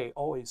pray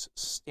always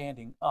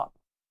standing up.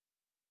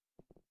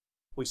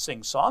 We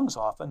sing songs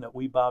often that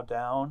we bow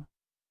down,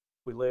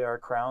 we lay our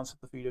crowns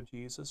at the feet of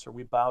Jesus, or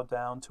we bow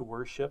down to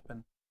worship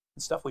and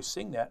stuff. We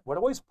sing that. What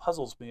always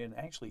puzzles me and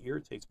actually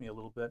irritates me a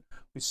little bit,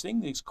 we sing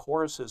these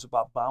choruses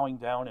about bowing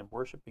down and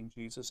worshiping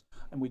Jesus,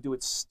 and we do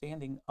it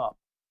standing up.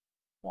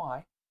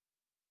 Why?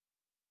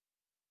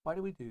 Why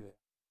do we do that?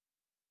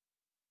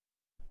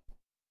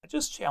 I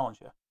just challenge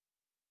you.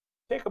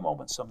 Take a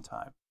moment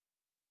sometime.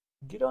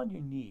 Get on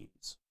your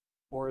knees,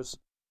 or as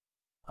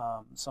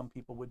some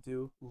people would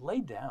do, lay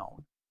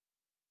down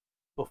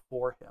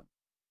before him.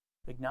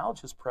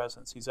 Acknowledge his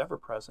presence. He's ever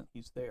present.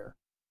 He's there.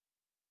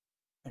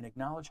 And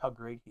acknowledge how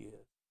great he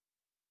is.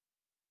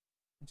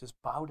 And just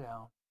bow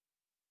down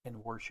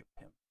and worship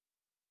him.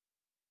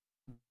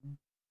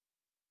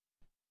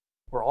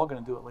 We're all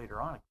going to do it later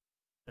on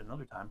at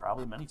another time,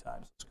 probably many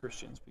times as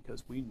Christians,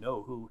 because we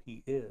know who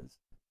he is,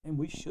 and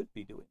we should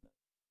be doing it.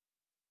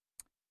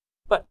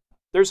 But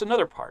there's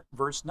another part,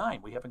 verse 9.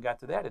 We haven't got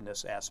to that in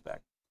this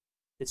aspect.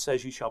 It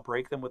says, you shall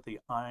break them with the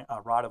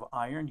rod of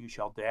iron. You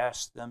shall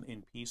dash them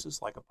in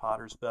pieces like a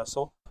potter's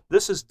vessel.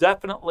 This is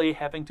definitely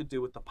having to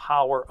do with the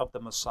power of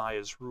the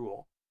Messiah's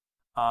rule.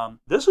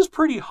 This is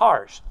pretty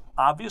harsh.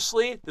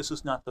 Obviously, this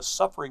is not the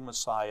suffering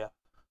Messiah.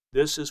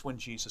 This is when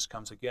Jesus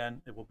comes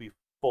again. It will be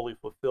fully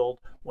fulfilled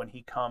when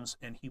he comes,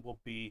 and he will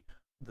be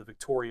the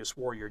victorious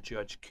warrior,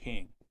 judge,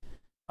 king.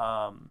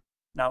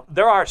 Now,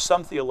 there are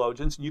some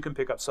theologians, and you can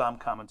pick up some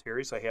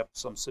commentaries. I have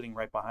some sitting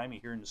right behind me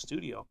here in the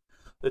studio,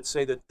 that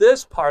say that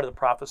this part of the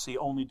prophecy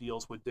only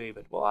deals with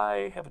David. Well,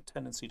 I have a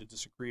tendency to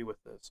disagree with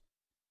this.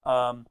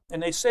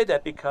 And they say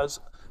that because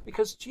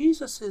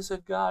Jesus is a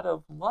God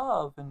of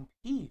love and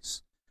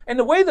peace. And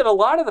the way that a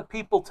lot of the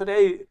people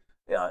today,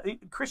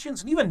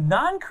 Christians and even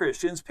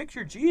non-Christians,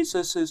 picture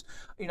Jesus as,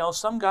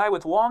 some guy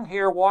with long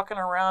hair walking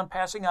around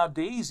passing out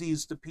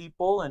daisies to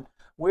people and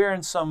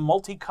wearing some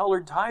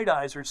multicolored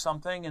tie-dyes or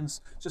something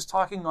and just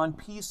talking on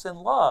peace and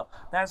love.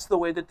 That's the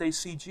way that they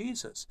see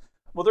Jesus.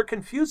 Well, they're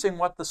confusing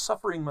what the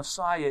suffering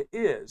Messiah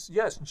is.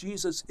 Yes,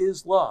 Jesus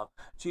is love.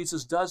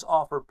 Jesus does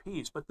offer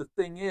peace. But the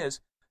thing is,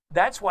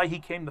 that's why he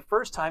came the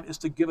first time, is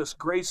to give us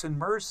grace and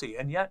mercy.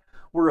 And yet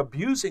we're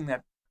abusing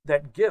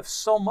that gift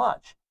so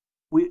much.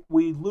 We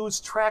lose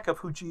track of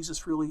who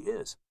Jesus really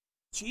is.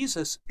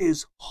 Jesus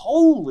is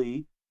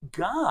holy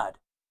God.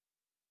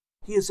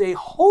 He is a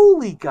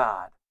holy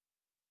God.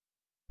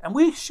 And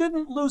we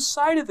shouldn't lose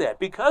sight of that.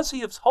 Because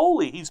he is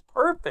holy, he's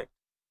perfect.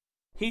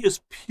 He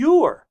is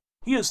pure.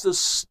 He is the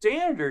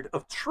standard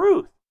of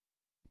truth.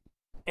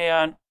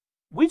 And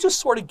we just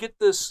sort of get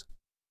this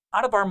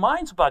out of our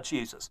minds about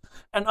Jesus.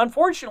 And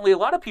unfortunately, a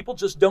lot of people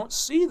just don't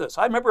see this.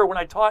 I remember when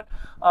I taught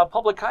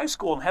public high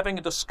school and having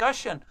a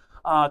discussion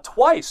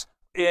twice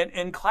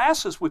in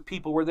classes with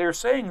people where they're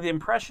saying the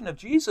impression of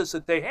Jesus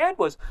that they had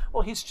was,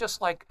 well, he's just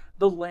like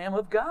the Lamb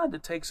of God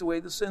that takes away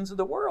the sins of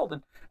the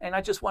world. And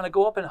I just want to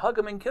go up and hug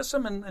him and kiss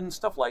him and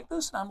stuff like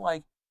this. And I'm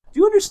like, do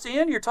you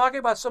understand? You're talking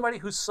about somebody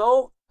who's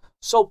so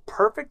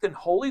perfect and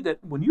holy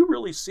that when you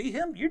really see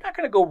him, you're not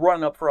going to go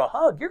run up for a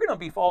hug. You're going to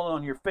be falling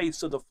on your face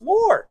to the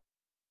floor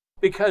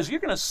because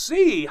you're going to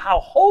see how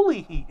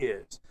holy he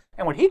is.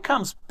 And when he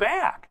comes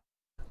back,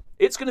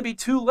 it's going to be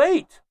too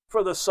late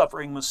for the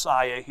suffering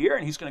Messiah here,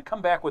 and he's going to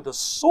come back with a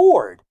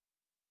sword.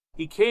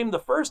 He came the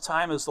first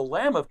time as the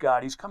Lamb of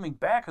God. He's coming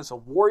back as a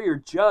warrior,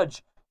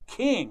 judge,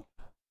 king,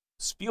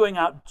 spewing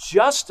out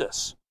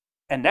justice.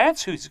 And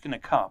that's who's going to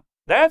come.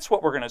 That's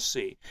what we're going to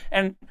see.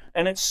 And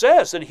it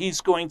says that he's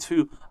going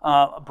to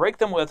break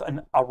them with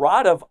a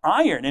rod of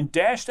iron and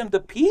dash them to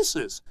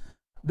pieces.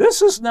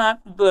 This is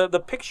not the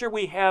picture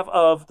we have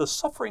of the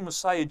suffering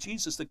Messiah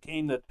Jesus that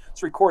came,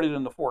 that's recorded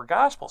in the four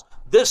Gospels.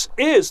 This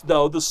is,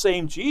 though, the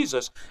same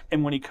Jesus.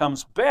 And when he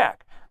comes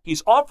back,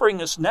 he's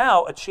offering us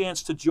now a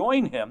chance to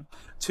join him,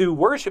 to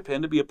worship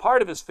him, to be a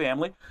part of his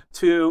family,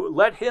 to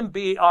let him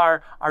be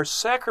our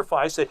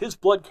sacrifice, that his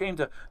blood came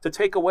to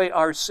take away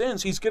our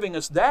sins. He's giving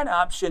us that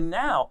option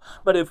now.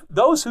 But if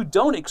those who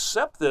don't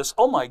accept this,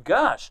 oh my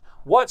gosh,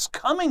 what's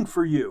coming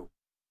for you?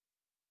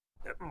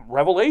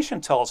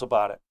 Revelation tells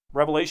about it.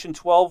 Revelation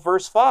 12,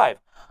 verse 5.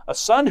 A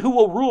son who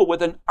will rule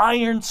with an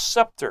iron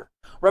scepter.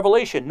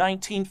 Revelation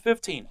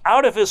 19:15.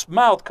 Out of his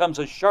mouth comes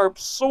a sharp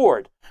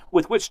sword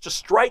with which to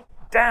strike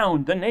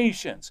down the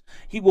nations.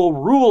 He will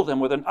rule them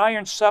with an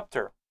iron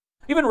scepter.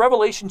 Even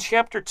Revelation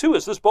chapter 2,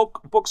 as this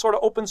book sort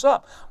of opens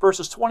up,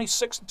 verses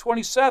 26 and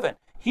 27.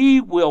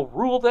 He will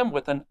rule them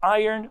with an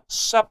iron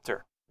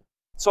scepter.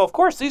 So, of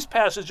course, these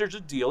passages are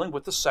dealing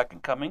with the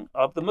second coming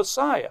of the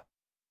Messiah.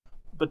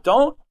 But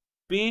don't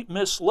be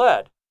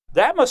misled.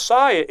 That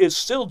Messiah is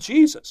still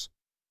Jesus.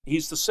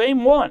 He's the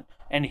same one,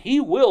 and he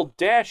will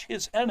dash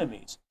his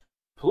enemies.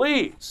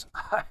 Please,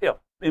 I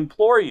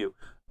implore you,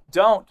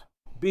 don't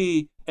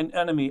be an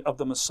enemy of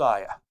the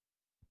Messiah.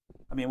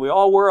 I mean, we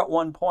all were at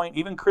one point,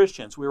 even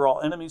Christians, we were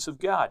all enemies of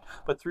God.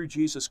 But through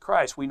Jesus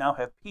Christ, we now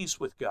have peace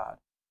with God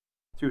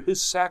through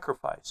his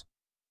sacrifice.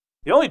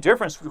 The only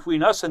difference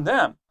between us and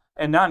them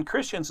and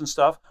non-Christians and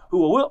stuff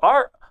who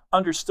are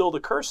under still the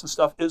curse and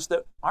stuff is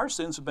that our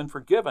sins have been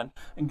forgiven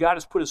and God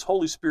has put his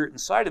Holy Spirit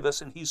inside of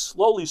us and he's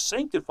slowly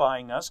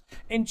sanctifying us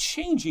and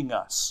changing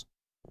us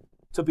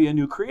to be a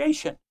new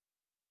creation.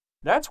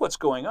 That's what's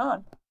going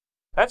on.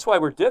 That's why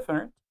we're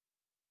different.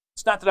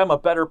 It's not that I'm a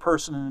better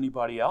person than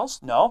anybody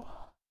else. No,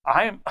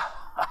 I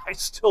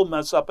still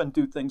mess up and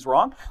do things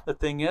wrong. The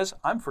thing is,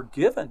 I'm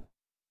forgiven.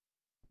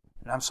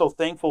 And I'm so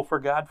thankful for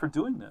God for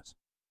doing this.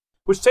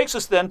 Which takes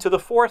us then to the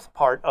fourth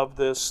part of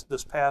this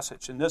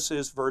passage, and this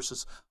is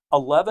verses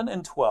 11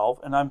 and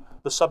 12, and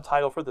the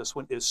subtitle for this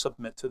one is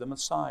Submit to the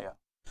Messiah.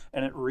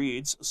 And it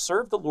reads,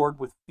 Serve the Lord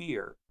with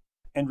fear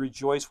and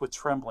rejoice with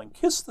trembling.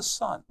 Kiss the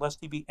Son, lest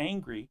he be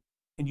angry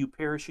and you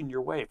perish in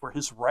your way, for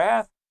his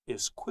wrath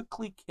is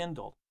quickly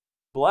kindled.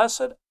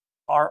 Blessed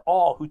are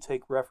all who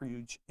take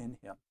refuge in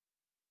him.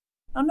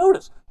 Now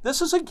notice,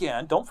 this is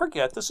again, don't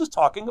forget, this is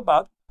talking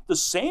about the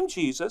same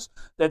Jesus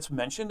that's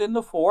mentioned in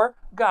the four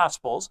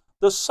Gospels,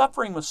 the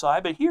suffering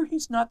Messiah, but here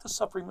he's not the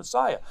suffering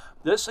Messiah.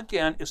 This,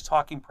 again, is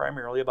talking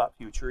primarily about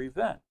future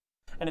event.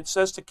 And it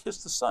says to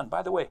kiss the Son.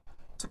 By the way,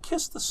 to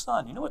kiss the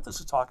Son, you know what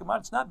this is talking about?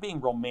 It's not being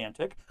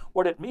romantic.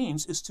 What it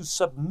means is to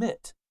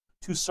submit,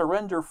 to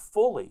surrender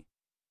fully.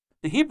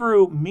 The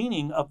Hebrew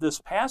meaning of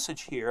this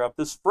passage here, of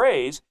this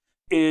phrase,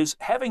 is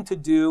having to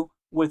do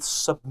with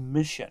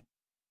submission.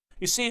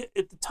 You see,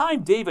 at the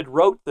time David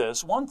wrote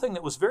this, one thing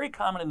that was very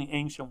common in the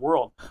ancient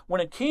world, when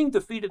a king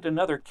defeated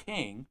another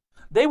king,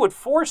 they would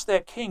force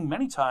that king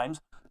many times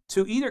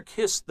to either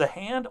kiss the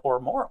hand or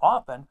more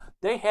often,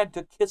 they had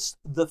to kiss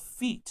the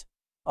feet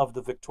of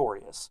the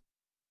victorious.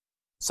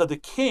 So the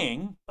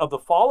king of the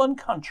fallen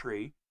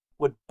country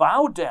would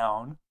bow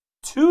down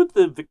to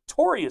the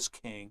victorious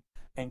king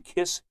and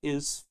kiss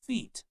his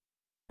feet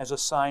as a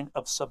sign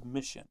of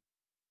submission.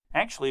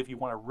 Actually, if you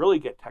want to really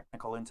get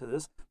technical into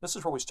this, this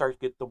is where we start to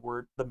get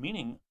the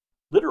meaning,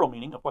 literal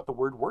meaning of what the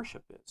word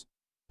worship is.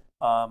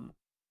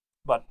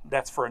 But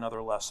that's for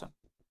another lesson.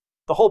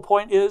 The whole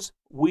point is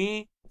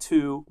we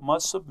too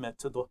must submit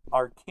to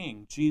our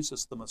King,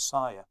 Jesus the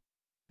Messiah.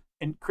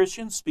 And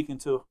Christians, speaking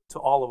to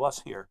all of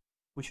us here,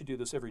 we should do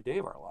this every day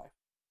of our life,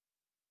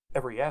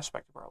 every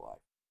aspect of our life.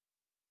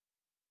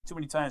 Too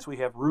many times we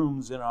have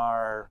rooms in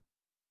our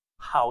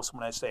house.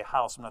 When I say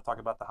house, I'm not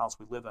talking about the house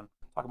we live in. I'm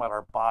talking about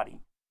our body.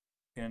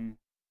 In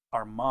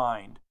our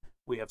mind,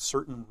 we have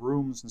certain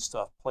rooms and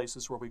stuff,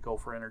 places where we go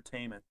for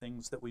entertainment,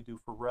 things that we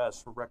do for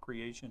rest, for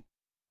recreation.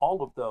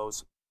 All of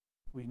those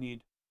we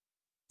need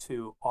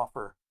to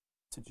offer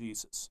to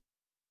Jesus.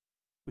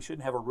 We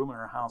shouldn't have a room in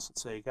our house that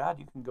say, God,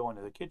 you can go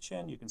into the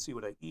kitchen, you can see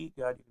what I eat.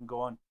 God, you can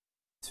go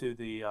into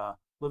the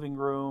living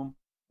room.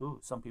 Ooh,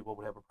 some people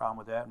would have a problem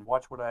with that, and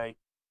watch what I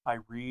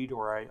read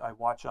or I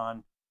watch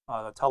on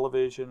the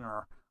television,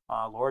 or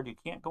Lord, you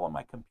can't go in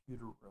my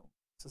computer room.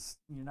 just,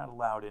 you're not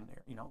allowed in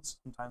there.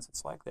 Sometimes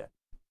it's like that.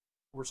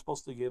 We're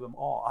supposed to give him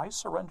all. I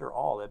surrender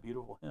all, that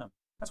beautiful hymn.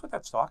 That's what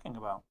that's talking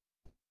about.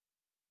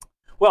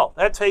 Well,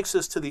 that takes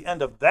us to the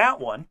end of that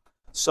one.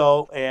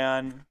 So,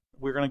 and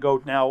we're going to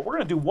go now, we're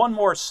going to do one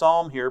more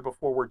psalm here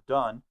before we're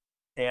done.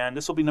 And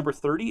this will be number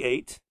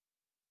 38.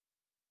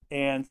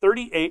 And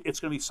 38, it's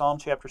going to be Psalm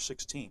chapter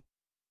 16,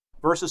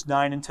 verses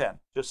 9 and 10.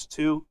 Just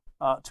two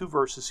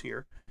verses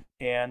here.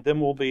 And then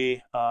we'll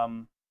be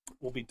done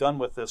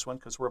with this one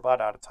because we're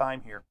about out of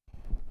time here.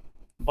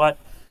 But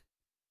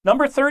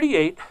number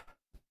 38,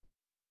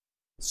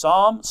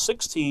 Psalm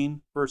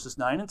 16, verses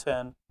 9 and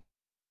 10,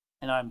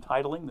 and I'm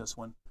titling this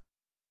one,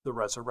 The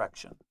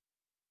Resurrection.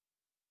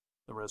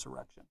 The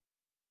Resurrection.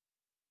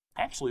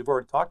 Actually, we've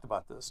already talked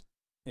about this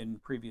in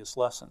previous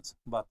lessons,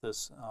 about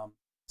this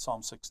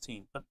Psalm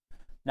 16. But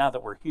now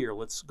that we're here,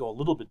 let's go a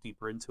little bit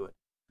deeper into it.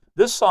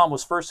 This psalm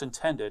was first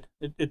intended,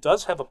 it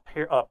does have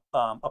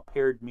a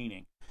paired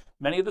meaning.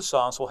 Many of the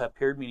psalms will have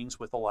paired meanings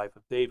with the life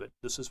of David.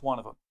 This is one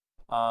of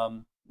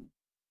them.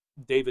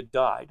 David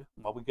died.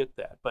 Well, we get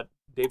that. But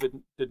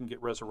David didn't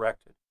get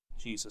resurrected.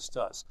 Jesus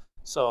does.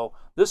 So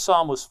this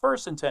psalm was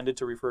first intended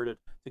to refer to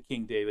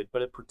King David,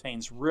 but it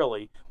pertains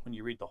really, when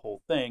you read the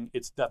whole thing,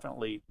 it's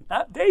definitely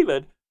not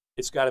David.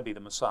 It's got to be the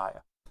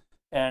Messiah.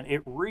 And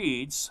it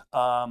reads,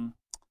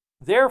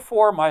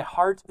 therefore my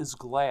heart is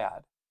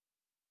glad.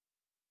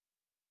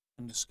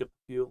 I'm going to skip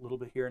a little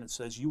bit here, and it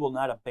says, you will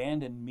not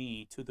abandon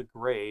me to the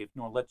grave,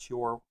 nor let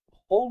your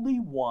Holy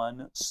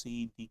One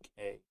see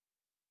decay.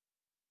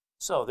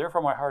 So,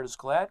 therefore my heart is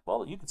glad.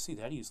 Well, you can see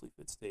that easily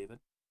fits David.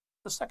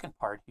 The second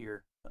part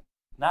here,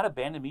 not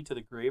abandon me to the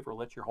grave, or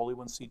let your Holy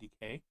One see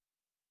decay.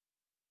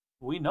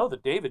 We know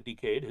that David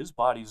decayed. His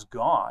body's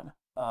gone.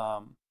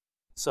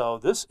 So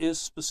this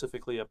is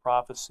specifically a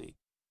prophecy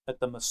that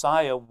the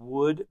Messiah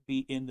would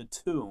be in the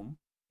tomb.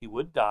 He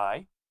would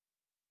die.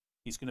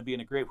 He's going to be in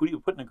a grave. Who do you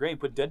put in a grave?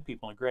 Put dead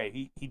people in a grave.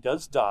 He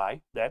does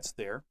die. That's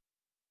there.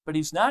 But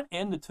he's not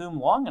in the tomb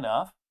long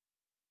enough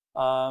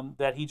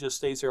that he just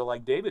stays there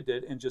like David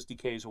did and just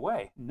decays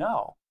away.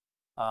 No.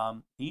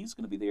 He's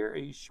going to be there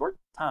a short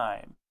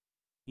time.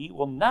 He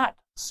will not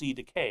see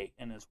decay.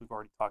 And as we've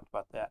already talked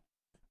about that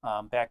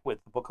back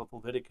with the book of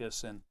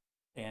Leviticus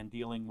and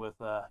dealing with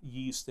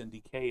yeast and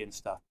decay and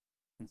stuff,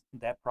 and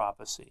that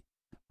prophecy.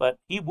 But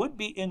he would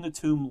be in the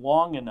tomb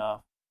long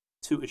enough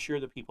to assure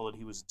the people that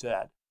he was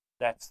dead.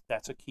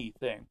 That's a key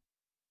thing.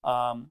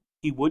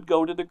 He would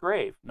go to the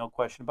grave, no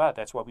question about it.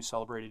 That's why we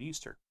celebrated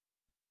Easter.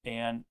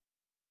 And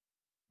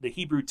the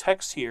Hebrew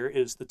text here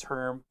is the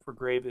term for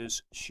grave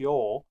is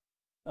Sheol.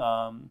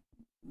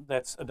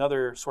 That's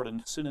another sort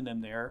of synonym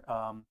there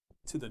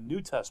to the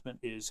New Testament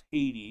is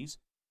Hades.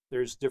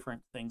 There's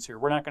different things here.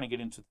 We're not going to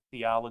get into the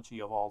theology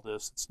of all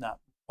this. It's not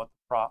what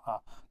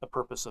the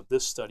purpose of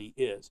this study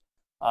is.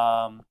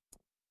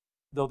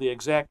 Though the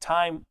exact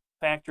time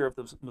factor of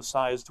the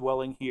Messiah's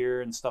dwelling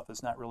here and stuff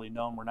is not really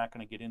known, we're not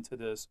going to get into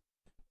this.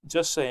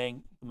 Just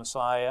saying the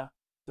Messiah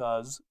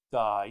does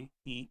die.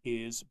 He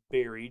is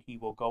buried. He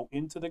will go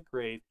into the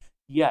grave,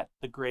 yet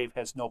the grave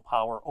has no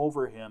power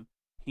over him.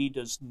 He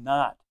does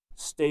not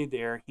stay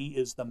there. He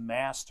is the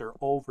master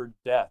over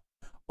death,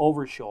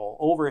 over Sheol,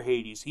 over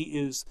Hades. He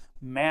is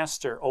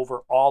master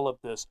over all of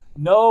this.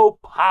 No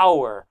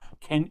power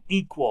can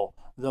equal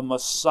the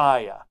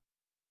Messiah.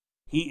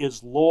 He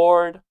is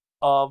Lord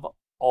of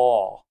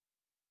all.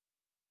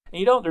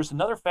 And there's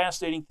another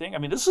fascinating thing. I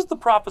mean, this is the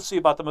prophecy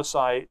about the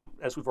Messiah,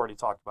 as we've already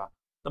talked about.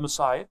 The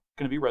Messiah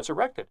going to be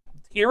resurrected.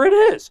 Here it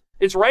is.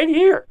 It's right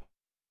here.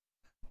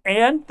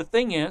 And the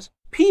thing is,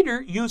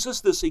 Peter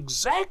uses this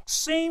exact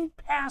same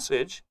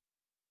passage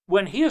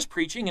when he is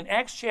preaching in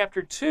Acts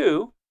chapter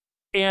 2,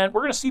 and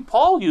we're going to see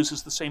Paul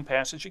uses the same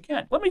passage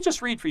again. Let me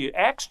just read for you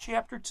Acts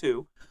chapter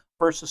 2,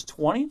 verses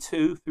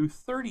 22 through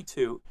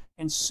 32,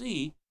 and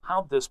see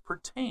how this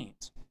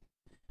pertains.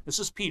 This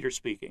is Peter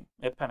speaking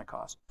at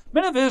Pentecost.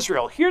 Men of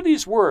Israel, hear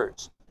these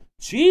words.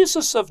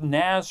 Jesus of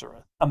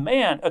Nazareth, a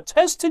man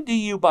attested to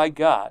you by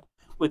God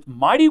with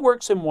mighty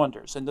works and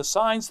wonders and the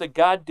signs that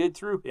God did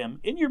through him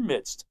in your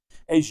midst,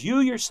 as you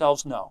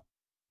yourselves know.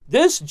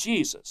 This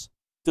Jesus,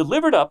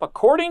 delivered up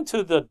according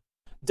to the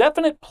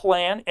definite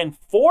plan and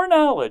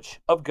foreknowledge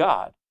of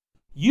God,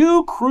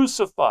 you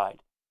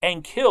crucified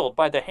and killed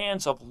by the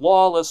hands of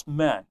lawless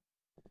men.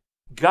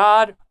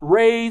 God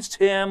raised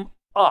him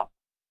up,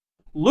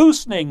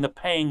 loosening the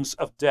pangs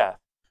of death,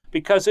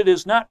 because it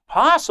is not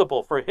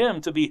possible for him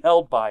to be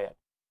held by it.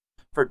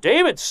 For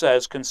David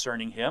says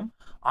concerning him,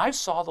 I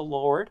saw the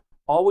Lord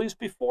always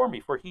before me,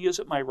 for he is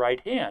at my right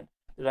hand,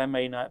 that I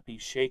may not be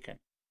shaken.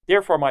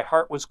 Therefore my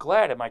heart was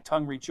glad, and my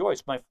tongue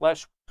rejoiced. My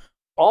flesh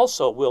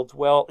also will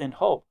dwell in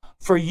hope.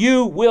 For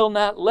you will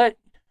not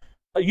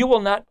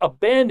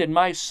abandon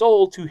my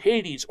soul to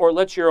Hades, or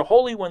let your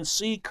Holy One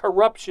see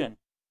corruption.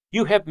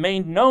 You have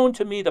made known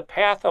to me the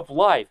path of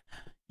life.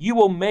 You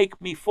will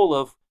make me full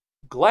of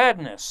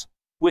gladness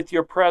with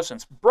your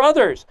presence.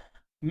 Brothers,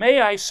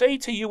 may I say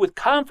to you with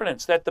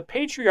confidence that the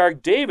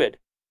patriarch David,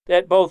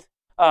 that both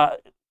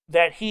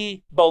that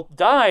he both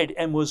died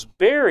and was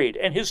buried,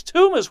 and his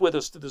tomb is with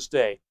us to this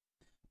day.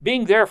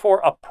 Being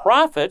therefore a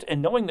prophet,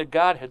 and knowing that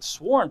God had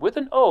sworn with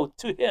an oath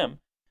to him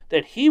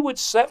that he would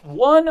set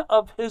one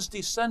of his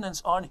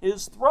descendants on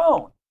his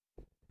throne,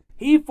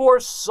 he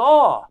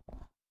foresaw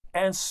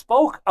and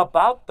spoke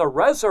about the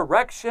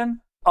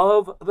resurrection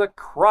of the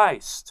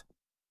Christ,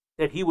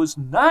 that he was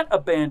not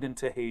abandoned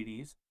to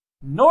Hades,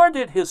 nor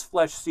did his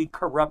flesh see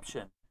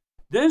corruption.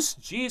 This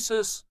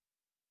Jesus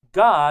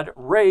God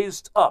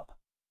raised up,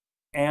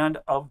 and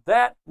of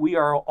that we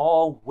are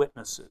all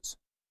witnesses.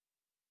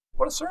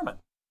 What a sermon.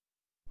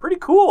 Pretty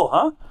cool,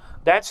 huh?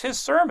 That's his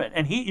sermon.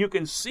 And you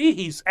can see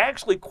he's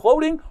actually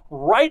quoting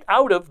right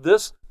out of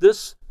this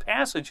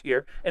passage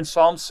here in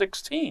Psalm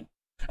 16.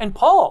 And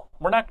Paul,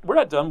 we're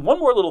not done. One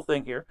more little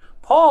thing here.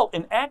 Paul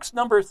in Acts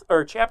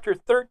chapter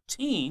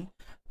 13,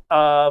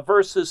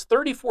 verses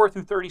 34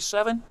 through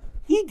 37,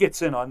 he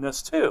gets in on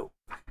this too.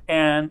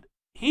 And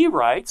he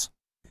writes,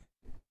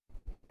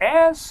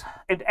 as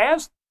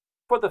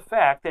for the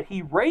fact that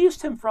he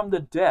raised him from the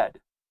dead,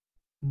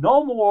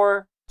 no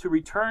more to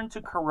return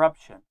to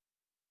corruption,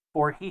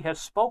 for he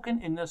has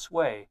spoken in this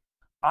way,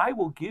 I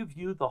will give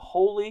you the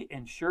holy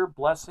and sure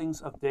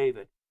blessings of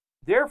David.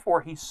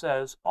 Therefore, he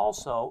says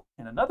also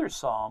in another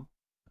psalm,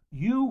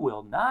 you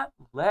will not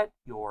let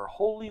your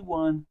Holy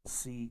One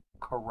see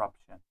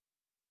corruption.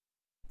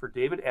 For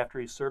David, after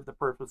he served the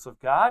purpose of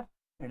God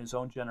in his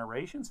own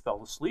generations,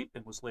 fell asleep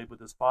and was laid with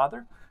his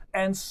father,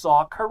 and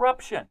saw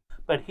corruption.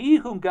 But he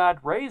whom God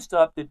raised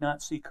up did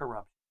not see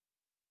corruption.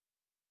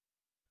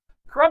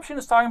 Corruption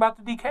is talking about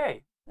the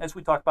decay, as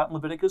we talked about in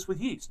Leviticus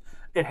with yeast.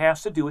 It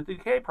has to do with the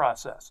decay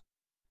process.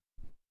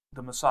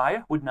 The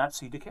Messiah would not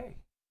see decay.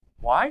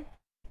 Why?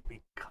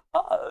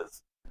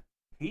 Because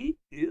he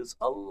is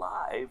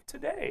alive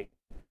today.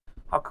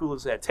 How cool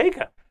is that?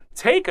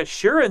 Take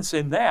assurance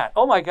in that.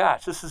 Oh my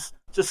gosh, this is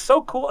just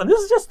so cool. And this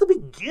is just the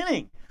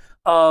beginning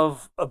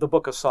of the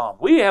book of Psalms.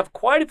 We have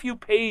quite a few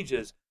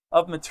pages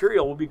of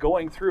material we'll be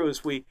going through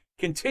as we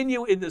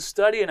continue in this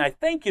study. And I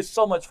thank you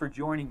so much for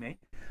joining me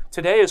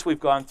today as we've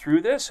gone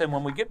through this. And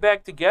when we get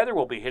back together,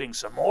 we'll be hitting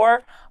some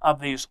more of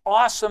these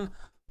awesome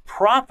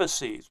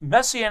prophecies,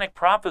 messianic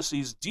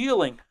prophecies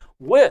dealing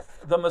with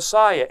the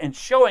Messiah and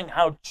showing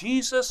how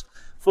Jesus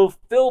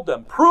fulfilled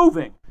them,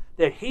 proving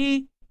that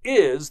he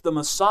is the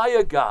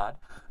Messiah God,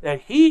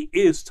 that he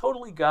is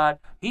totally God,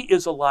 he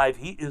is alive,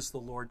 he is the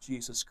Lord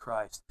Jesus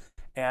Christ.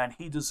 And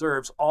he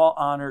deserves all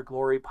honor,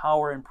 glory,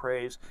 power, and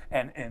praise,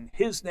 and in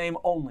his name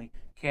only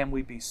can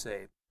we be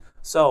saved.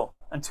 So,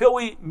 until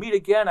we meet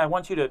again, I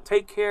want you to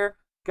take care,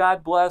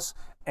 God bless,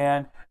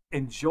 and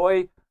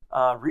enjoy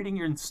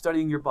reading and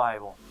studying your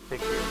Bible.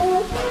 Take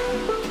care.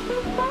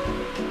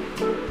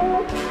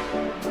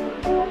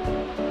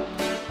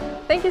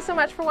 Thank you so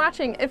much for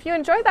watching. If you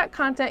enjoyed that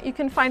content, you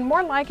can find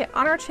more like it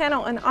on our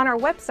channel and on our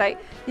website.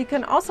 You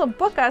can also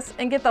book us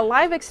and get the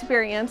live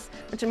experience,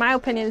 which in my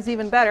opinion is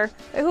even better.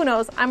 But who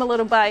knows, I'm a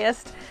little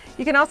biased.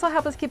 You can also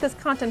help us keep this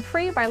content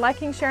free by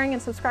liking, sharing,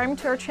 and subscribing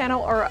to our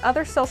channel or our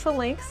other social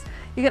links.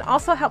 You can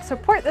also help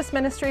support this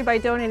ministry by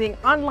donating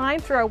online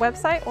through our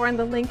website or in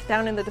the link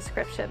down in the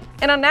description.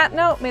 And on that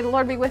note, may the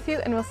Lord be with you,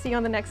 and we'll see you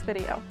on the next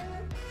video.